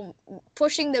anybody while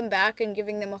pushing them back and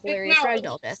giving them a hilarious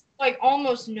ragdoll death. Like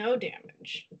almost no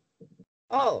damage.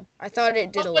 Oh, I thought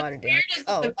it did a lot of damage.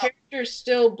 The characters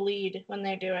still bleed when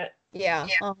they do it. Yeah.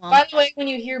 By the way, when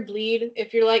you hear bleed,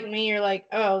 if you're like me, you're like,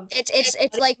 oh.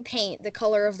 It's like paint, the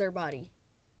color of their body.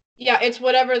 Yeah, it's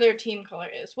whatever their team color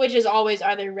is, which is always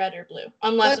either red or blue,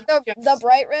 unless the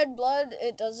bright red blood,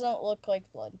 it doesn't look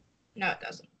like blood. No, it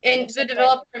doesn't. And the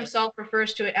developer himself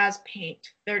refers to it as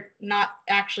paint. They're not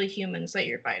actually humans that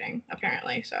you're fighting,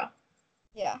 apparently, so.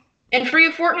 Yeah. And for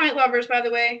you Fortnite lovers, by the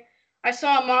way, I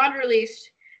saw a mod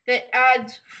released that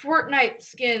adds Fortnite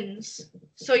skins.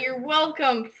 So you're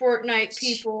welcome, Fortnite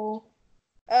people.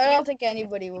 I don't think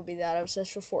anybody will be that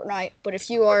obsessed with Fortnite, but if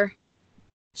you are,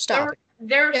 stop.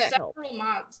 There are several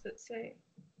mods that say.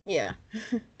 Yeah.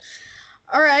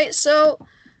 All right, so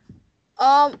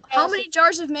how many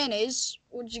jars of mayonnaise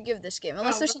would you give this game?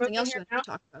 Unless there's something else you want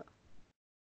to talk about.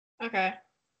 Okay.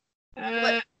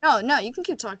 No, you can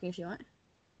keep talking if you want.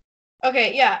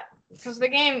 Okay, yeah, because the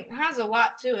game has a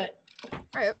lot to it.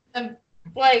 Right.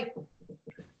 Like,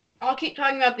 I'll keep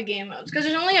talking about the game modes because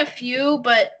there's only a few,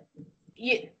 but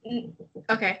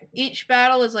okay, each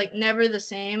battle is like never the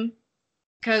same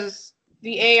because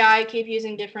the AI keep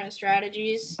using different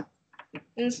strategies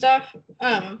and stuff.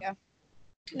 Yeah.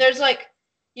 There's like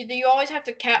you always have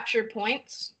to capture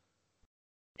points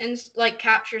and like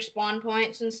capture spawn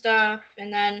points and stuff,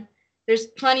 and then there's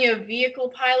plenty of vehicle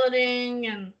piloting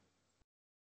and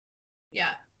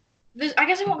yeah. I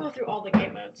guess I won't go through all the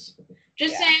game modes.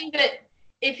 Just saying that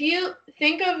if you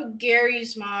think of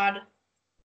Gary's mod,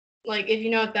 like if you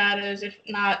know what that is, if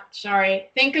not, sorry,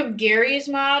 think of Gary's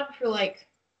mod for like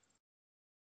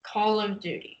Call of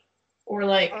Duty or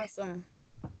like awesome,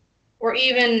 or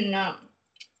even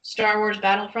Star Wars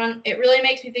Battlefront. It really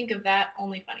makes me think of that,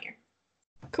 only funnier.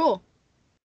 Cool.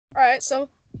 All right, so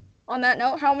on that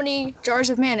note, how many jars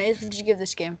of mayonnaise would you give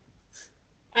this game?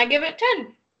 I give it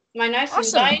 10. My nice and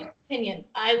biased opinion.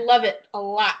 I love it a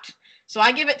lot. So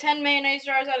I give it 10 mayonnaise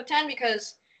jars out of 10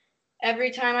 because every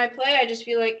time I play, I just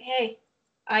feel like, hey,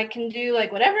 I can do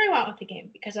like whatever I want with the game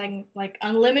because I can like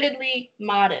unlimitedly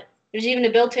mod it. There's even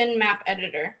a built-in map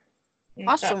editor.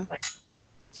 Awesome.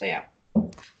 So yeah.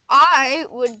 I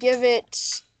would give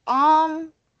it I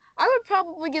would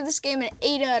probably give this game an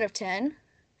 8 out of 10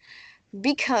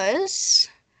 because,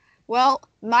 well,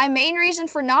 my main reason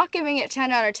for not giving it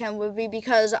 10 out of 10 would be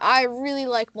because I really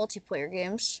like multiplayer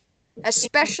games,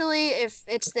 especially if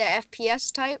it's the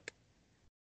FPS type.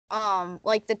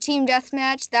 Like the team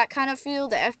deathmatch, that kind of feel,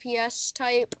 the FPS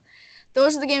type.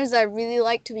 Those are the games that I really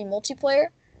like to be multiplayer,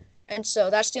 and so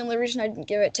that's the only reason I didn't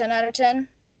give it 10 out of 10.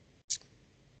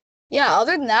 Yeah,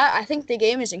 other than that, I think the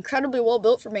game is incredibly well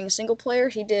built for being a single player.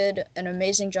 He did an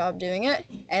amazing job doing it,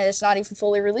 and it's not even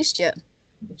fully released yet.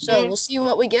 So we'll see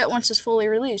what we get once it's fully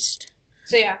released.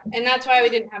 So yeah, and that's why we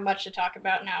didn't have much to talk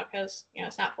about now, because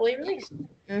it's not fully released.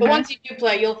 Mm-hmm. But once you do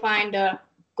play, you'll find a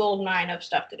gold mine of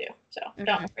stuff to do. So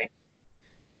don't worry.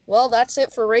 Well, that's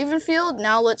it for Ravenfield.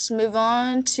 Now let's move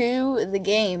on to the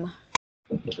game.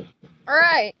 All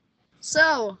right.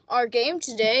 So our game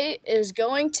today is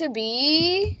going to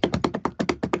be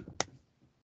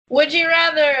Would You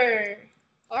Rather?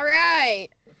 All right.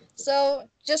 So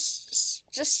just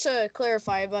to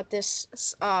clarify about this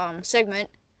segment,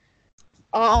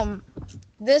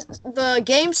 the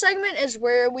game segment is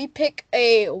where we pick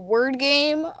a word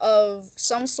game of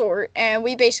some sort and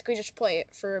we basically just play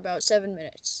it for about 7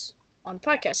 minutes on the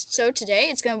podcast. So today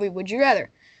it's going to be Would You Rather.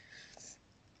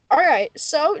 All right.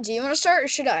 So do you want to start or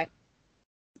should I?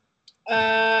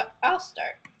 I'll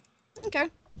start. Okay.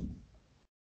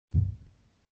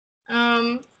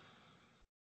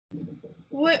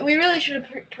 We really should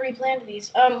have pre-planned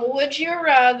these. Would you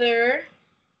rather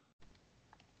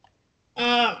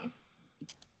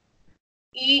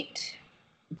eat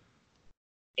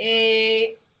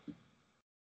a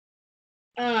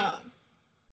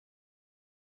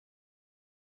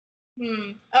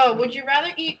would you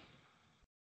rather eat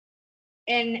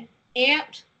an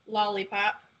ant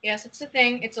lollipop? Yes, it's a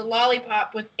thing. It's a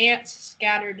lollipop with ants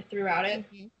scattered throughout it.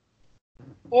 Mm-hmm.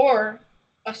 Or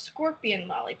a scorpion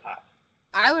lollipop?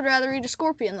 I would rather eat a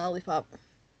scorpion lollipop.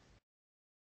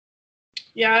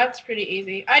 Yeah, that's pretty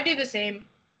easy. I do the same.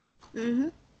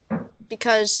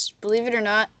 Because, believe it or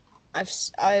not,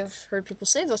 I've heard people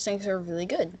say those things are really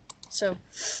good. So.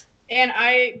 And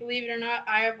I, believe it or not,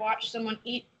 I have watched someone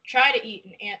try to eat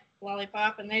an ant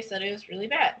lollipop, and they said it was really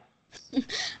bad.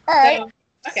 All right. So,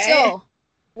 okay. So,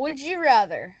 would you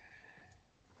rather?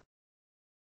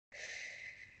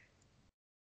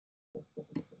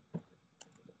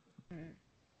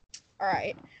 All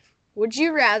right. Would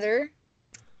you rather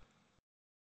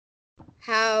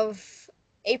have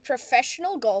a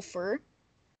professional golfer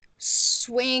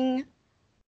swing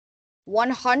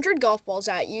 100 golf balls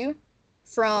at you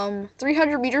from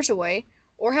 300 meters away,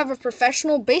 or have a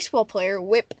professional baseball player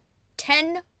whip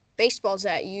 10 baseballs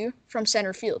at you from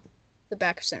center field, the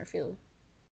back of center field?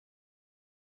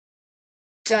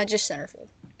 Not just center field.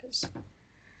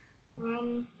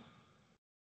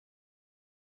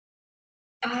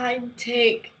 I'd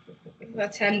take the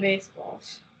 10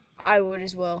 baseballs. I would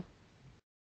as well.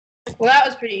 Well, that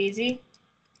was pretty easy.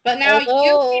 But now you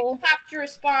people have to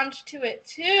respond to it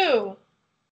too.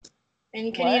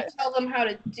 And can you tell them how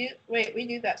to do? Wait, we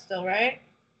do that still, right?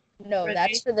 No,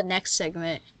 that's for the next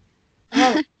segment.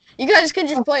 Oh. You guys can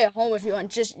just play at home if you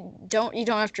want. Just you don't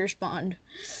have to respond.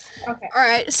 Okay. All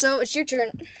right, so it's your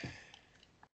turn.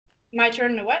 My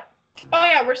turn to what? Oh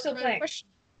yeah, we're still playing.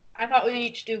 I thought we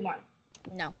each do one.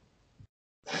 No.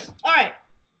 All right.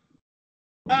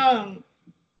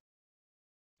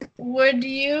 Would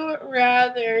you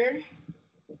rather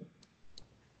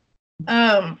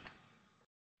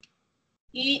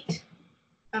eat?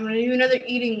 I'm gonna do another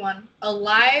eating one. A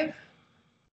live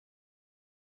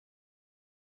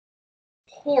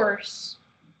horse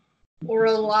or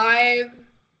a live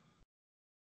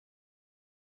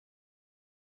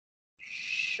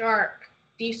shark?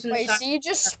 Decent size. So you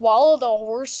just swallow the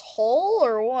horse whole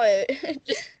or what?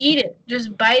 Just eat it.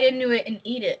 Just bite into it and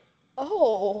eat it.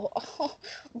 Oh,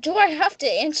 do I have to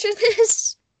answer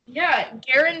this? Yeah,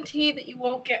 guarantee that you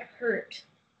won't get hurt.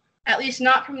 At least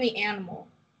not from the animal.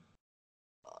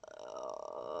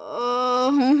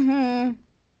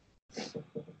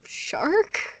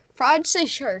 Shark? I'd say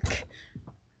shark.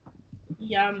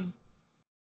 Yum.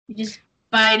 You just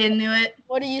bite into it.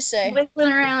 What do you say?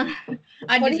 Wiggling around.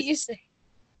 What do you say?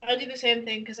 I'd do the same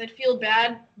thing because I'd feel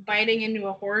bad biting into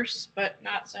a horse, but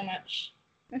not so much.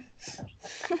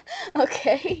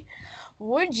 Okay.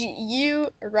 Would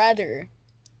you rather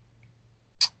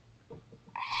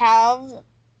have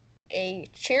a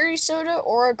cherry soda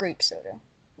or a grape soda?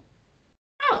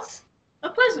 Oh, a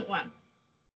pleasant one.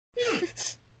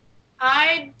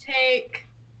 I'd take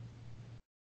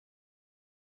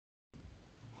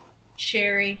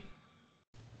cherry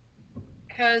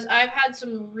because I've had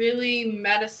some really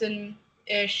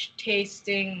medicine-ish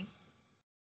tasting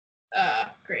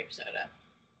grape soda.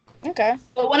 Okay.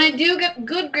 But when I do get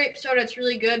good grape soda, it's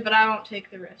really good, but I won't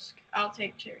take the risk. I'll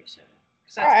take cherry soda.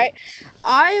 All right.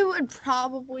 I would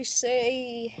probably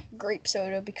say grape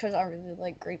soda because I really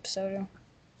like grape soda.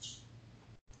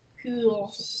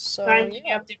 Cool. So Finally, we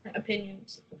have different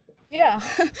opinions. Yeah.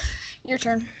 Your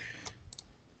turn.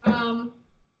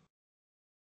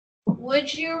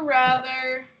 Would you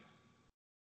rather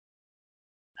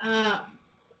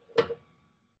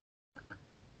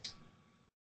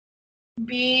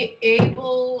be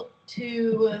able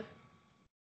to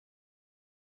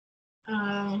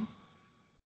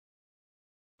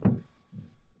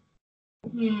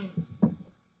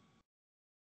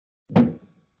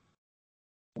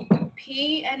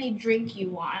pee any drink you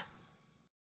want,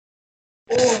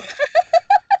 or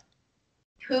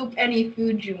poop any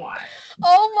food you want?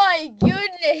 Oh my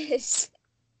goodness!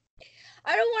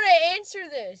 I don't want to answer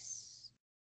this.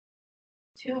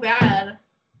 Too bad.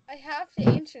 I have to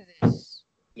answer this.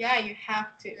 Yeah, you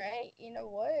have to. Right? You know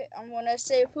what? I'm gonna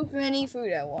say poop any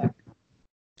food I want.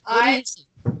 I'd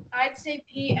say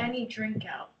pee any drink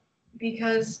out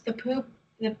because the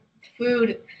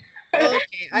food.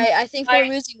 Okay, I think we're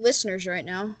losing listeners right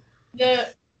now.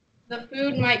 The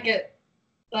food might get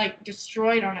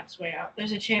destroyed on its way out.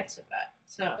 There's a chance of that.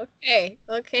 So okay.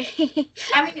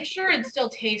 I mean, sure, it still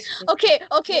tastes. Okay.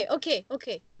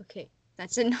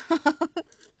 That's enough.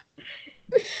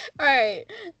 All right.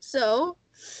 So,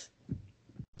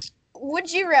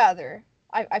 would you rather?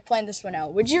 I planned this one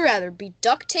out. Would you rather be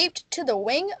duct taped to the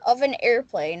wing of an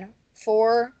airplane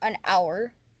for an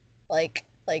hour,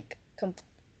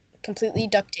 completely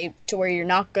duct taped to where you're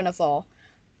not gonna fall?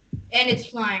 And it's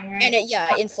flying, right? And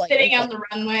in flight. Sitting on the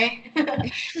runway.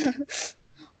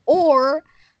 Or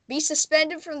be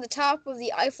suspended from the top of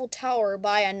the Eiffel Tower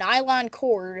by a nylon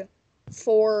cord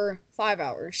for 5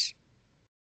 hours.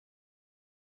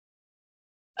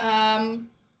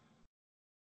 Can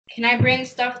I bring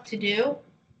stuff to do?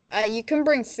 You can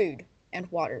bring food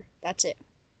and water. That's it.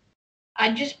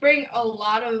 I just bring a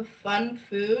lot of fun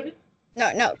food.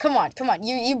 No, come on.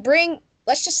 You bring.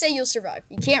 Let's just say you'll survive.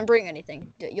 You can't bring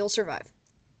anything. You'll survive.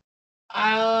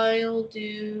 I'll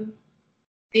do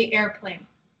the airplane.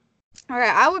 All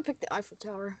right, I would pick the Eiffel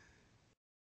Tower.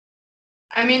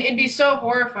 I mean, it'd be so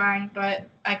horrifying, but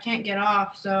I can't get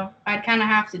off, so I'd kind of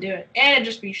have to do it, and it'd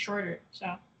just be shorter.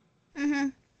 So.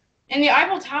 In the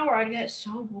Eiffel Tower, I'd get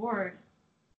so bored.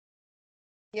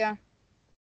 Yeah.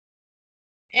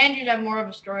 And you'd have more of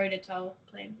a story to tell with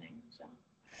the plane thing. So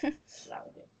that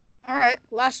would do. All right,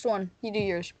 last one. You do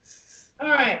yours. All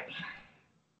right.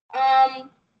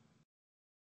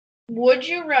 Would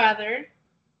you rather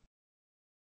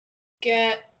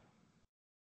get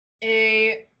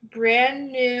a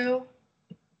brand new,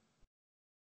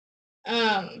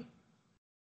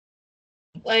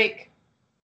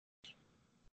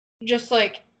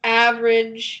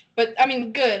 average, but I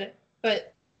mean good,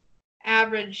 but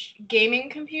average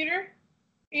gaming computer,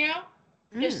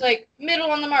 just middle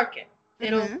on the market.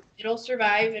 It'll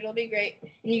survive. It'll be great,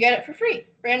 and you get it for free,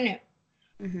 brand new.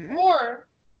 Or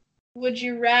would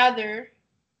you rather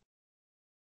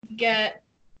get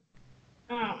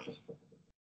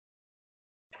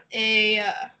a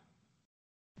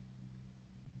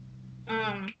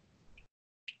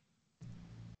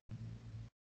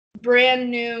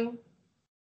brand new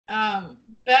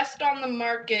best on the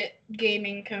market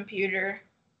gaming computer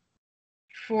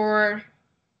for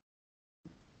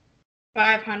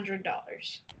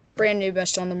 $500? Brand new,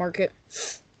 best on the market.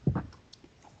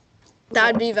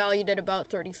 That'd be valued at about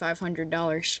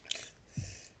 $3,500.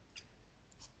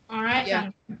 All right.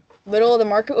 Yeah. Middle of the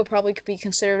market would probably be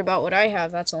considered about what I have.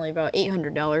 That's only about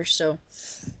 $800. So.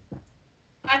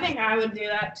 I think I would do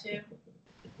that too.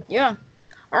 Yeah.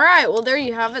 All right. Well, there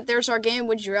you have it. There's our game.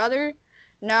 Would you rather?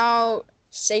 Now,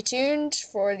 stay tuned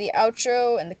for the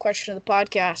outro and the question of the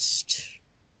podcast.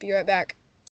 Be right back.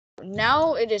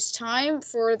 Now it is time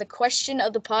for the question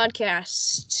of the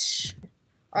podcast.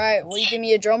 All right. Will you give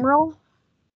me a drum roll?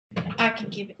 I can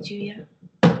give it to you.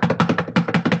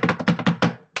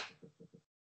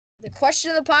 The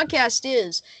question of the podcast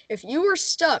is, if you were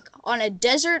stuck on a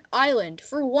desert island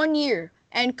for 1 year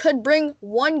and could bring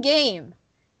one game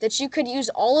that you could use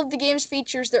all of the game's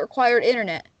features that required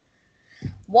internet,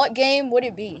 what game would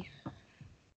it be?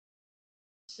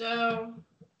 So,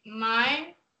 mine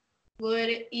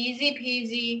would easy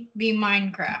peasy be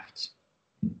Minecraft,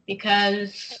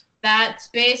 because that's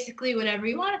basically whatever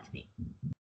you want it to be.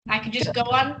 I could just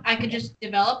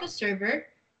develop a server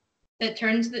that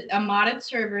turns a modded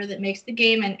server that makes the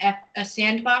game a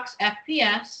sandbox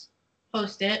FPS,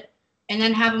 host it, and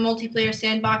then have a multiplayer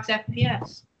sandbox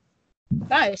FPS.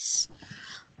 Nice.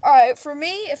 Alright, for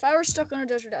me, if I were stuck on a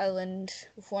desert island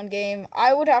with one game,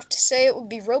 I would have to say it would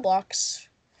be Roblox.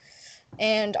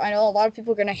 And I know a lot of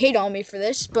people are going to hate on me for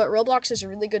this, but Roblox is a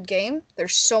really good game.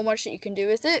 There's so much that you can do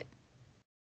with it.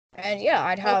 And yeah,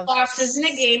 I'd have Roblox isn't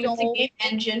a game, it's a so, game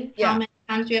engine. How yeah. many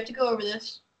times do we have to go over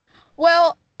this?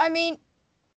 Well, I mean,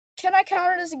 can I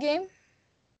count it as a game?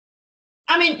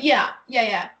 I mean, yeah.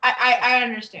 I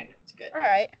understand it. It's good.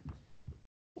 Alright.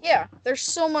 Yeah, there's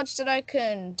so much that I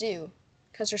can do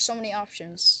because there's so many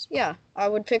options. Yeah, I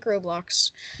would pick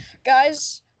Roblox.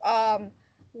 Guys,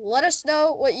 let us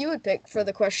know what you would pick for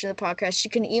the question of the podcast.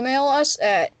 You can email us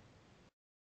at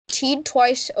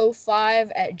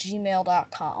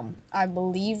teedtwice05@gmail.com. I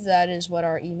believe that is what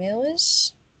our email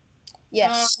is.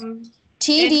 Yes.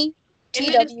 TD. In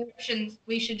the description,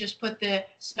 we should just put the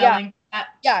spelling.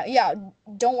 Yeah.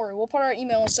 Don't worry. We'll put our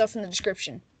email and stuff in the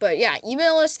description. But yeah,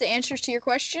 email us the answers to your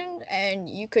question, and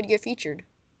you could get featured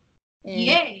in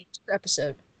Yay! the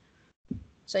episode.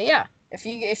 So yeah, if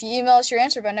you email us your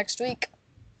answer by next week,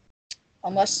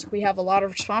 unless we have a lot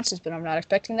of responses, but I'm not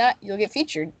expecting that, you'll get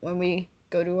featured when we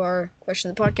go to our question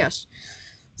of the podcast.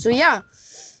 So yeah.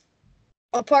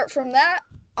 Apart from that,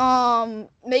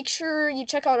 make sure you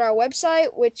check out our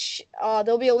website, which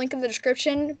there'll be a link in the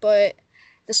description, but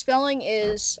the spelling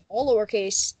is all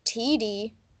lowercase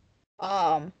TD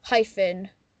hyphen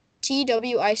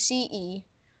TWICE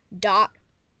dot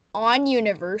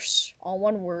onuniverse, all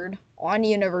one word,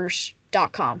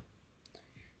 onuniverse.com.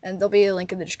 And there'll be a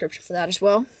link in the description for that as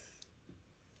well.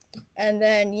 And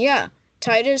then, yeah,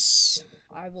 Titus,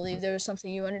 I believe there was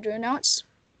something you wanted to announce.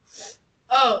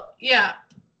 Oh, yeah.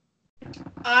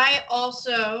 I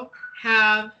also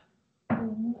will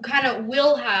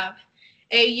have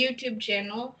a YouTube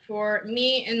channel for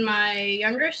me and my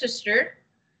younger sister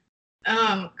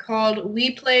called We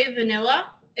Play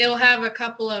Vanilla. It'll have a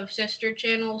couple of sister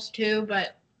channels too,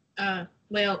 but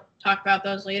we'll talk about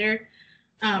those later.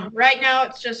 Right now,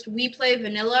 it's just We Play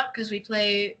Vanilla because we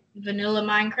play vanilla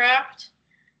Minecraft.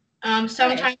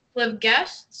 Sometimes we'll have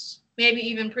guests, maybe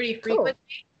even pretty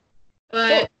frequently.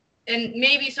 But and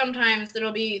maybe sometimes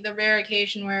it'll be the rare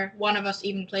occasion where one of us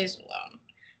even plays alone.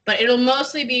 But it'll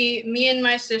mostly be me and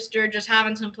my sister just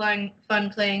having some fun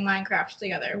playing Minecraft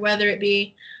together, whether it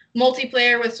be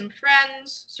multiplayer with some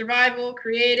friends, survival,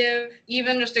 creative,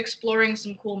 even just exploring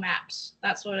some cool maps.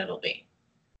 That's what it'll be.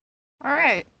 All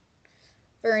right.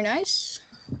 Very nice.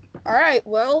 All right.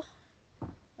 Well,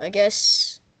 I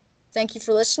guess thank you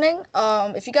for listening.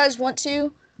 If you guys want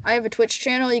to, I have a Twitch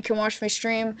channel. You can watch me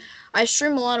stream. I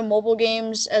stream a lot of mobile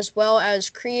games as well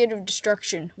as Creative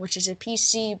Destruction, which is a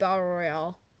PC battle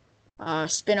royale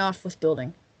spin-off with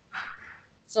building.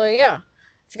 So yeah,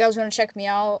 if you guys want to check me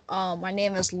out, my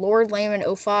name is Lord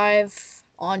Layman05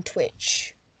 on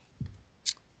Twitch.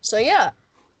 So yeah,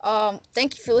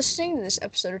 thank you for listening to this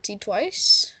episode of Teed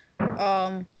Twice.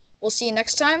 We'll see you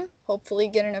next time. Hopefully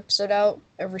get an episode out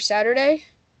every Saturday.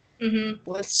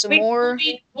 With some more.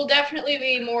 We'll definitely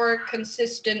be more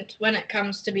consistent when it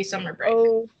comes to be summer break.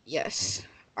 Oh, yes.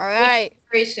 All right.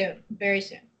 Very soon. Very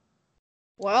soon.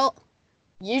 Well,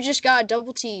 you just got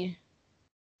double T.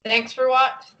 Thanks for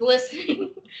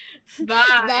listening.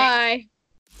 Bye. Bye.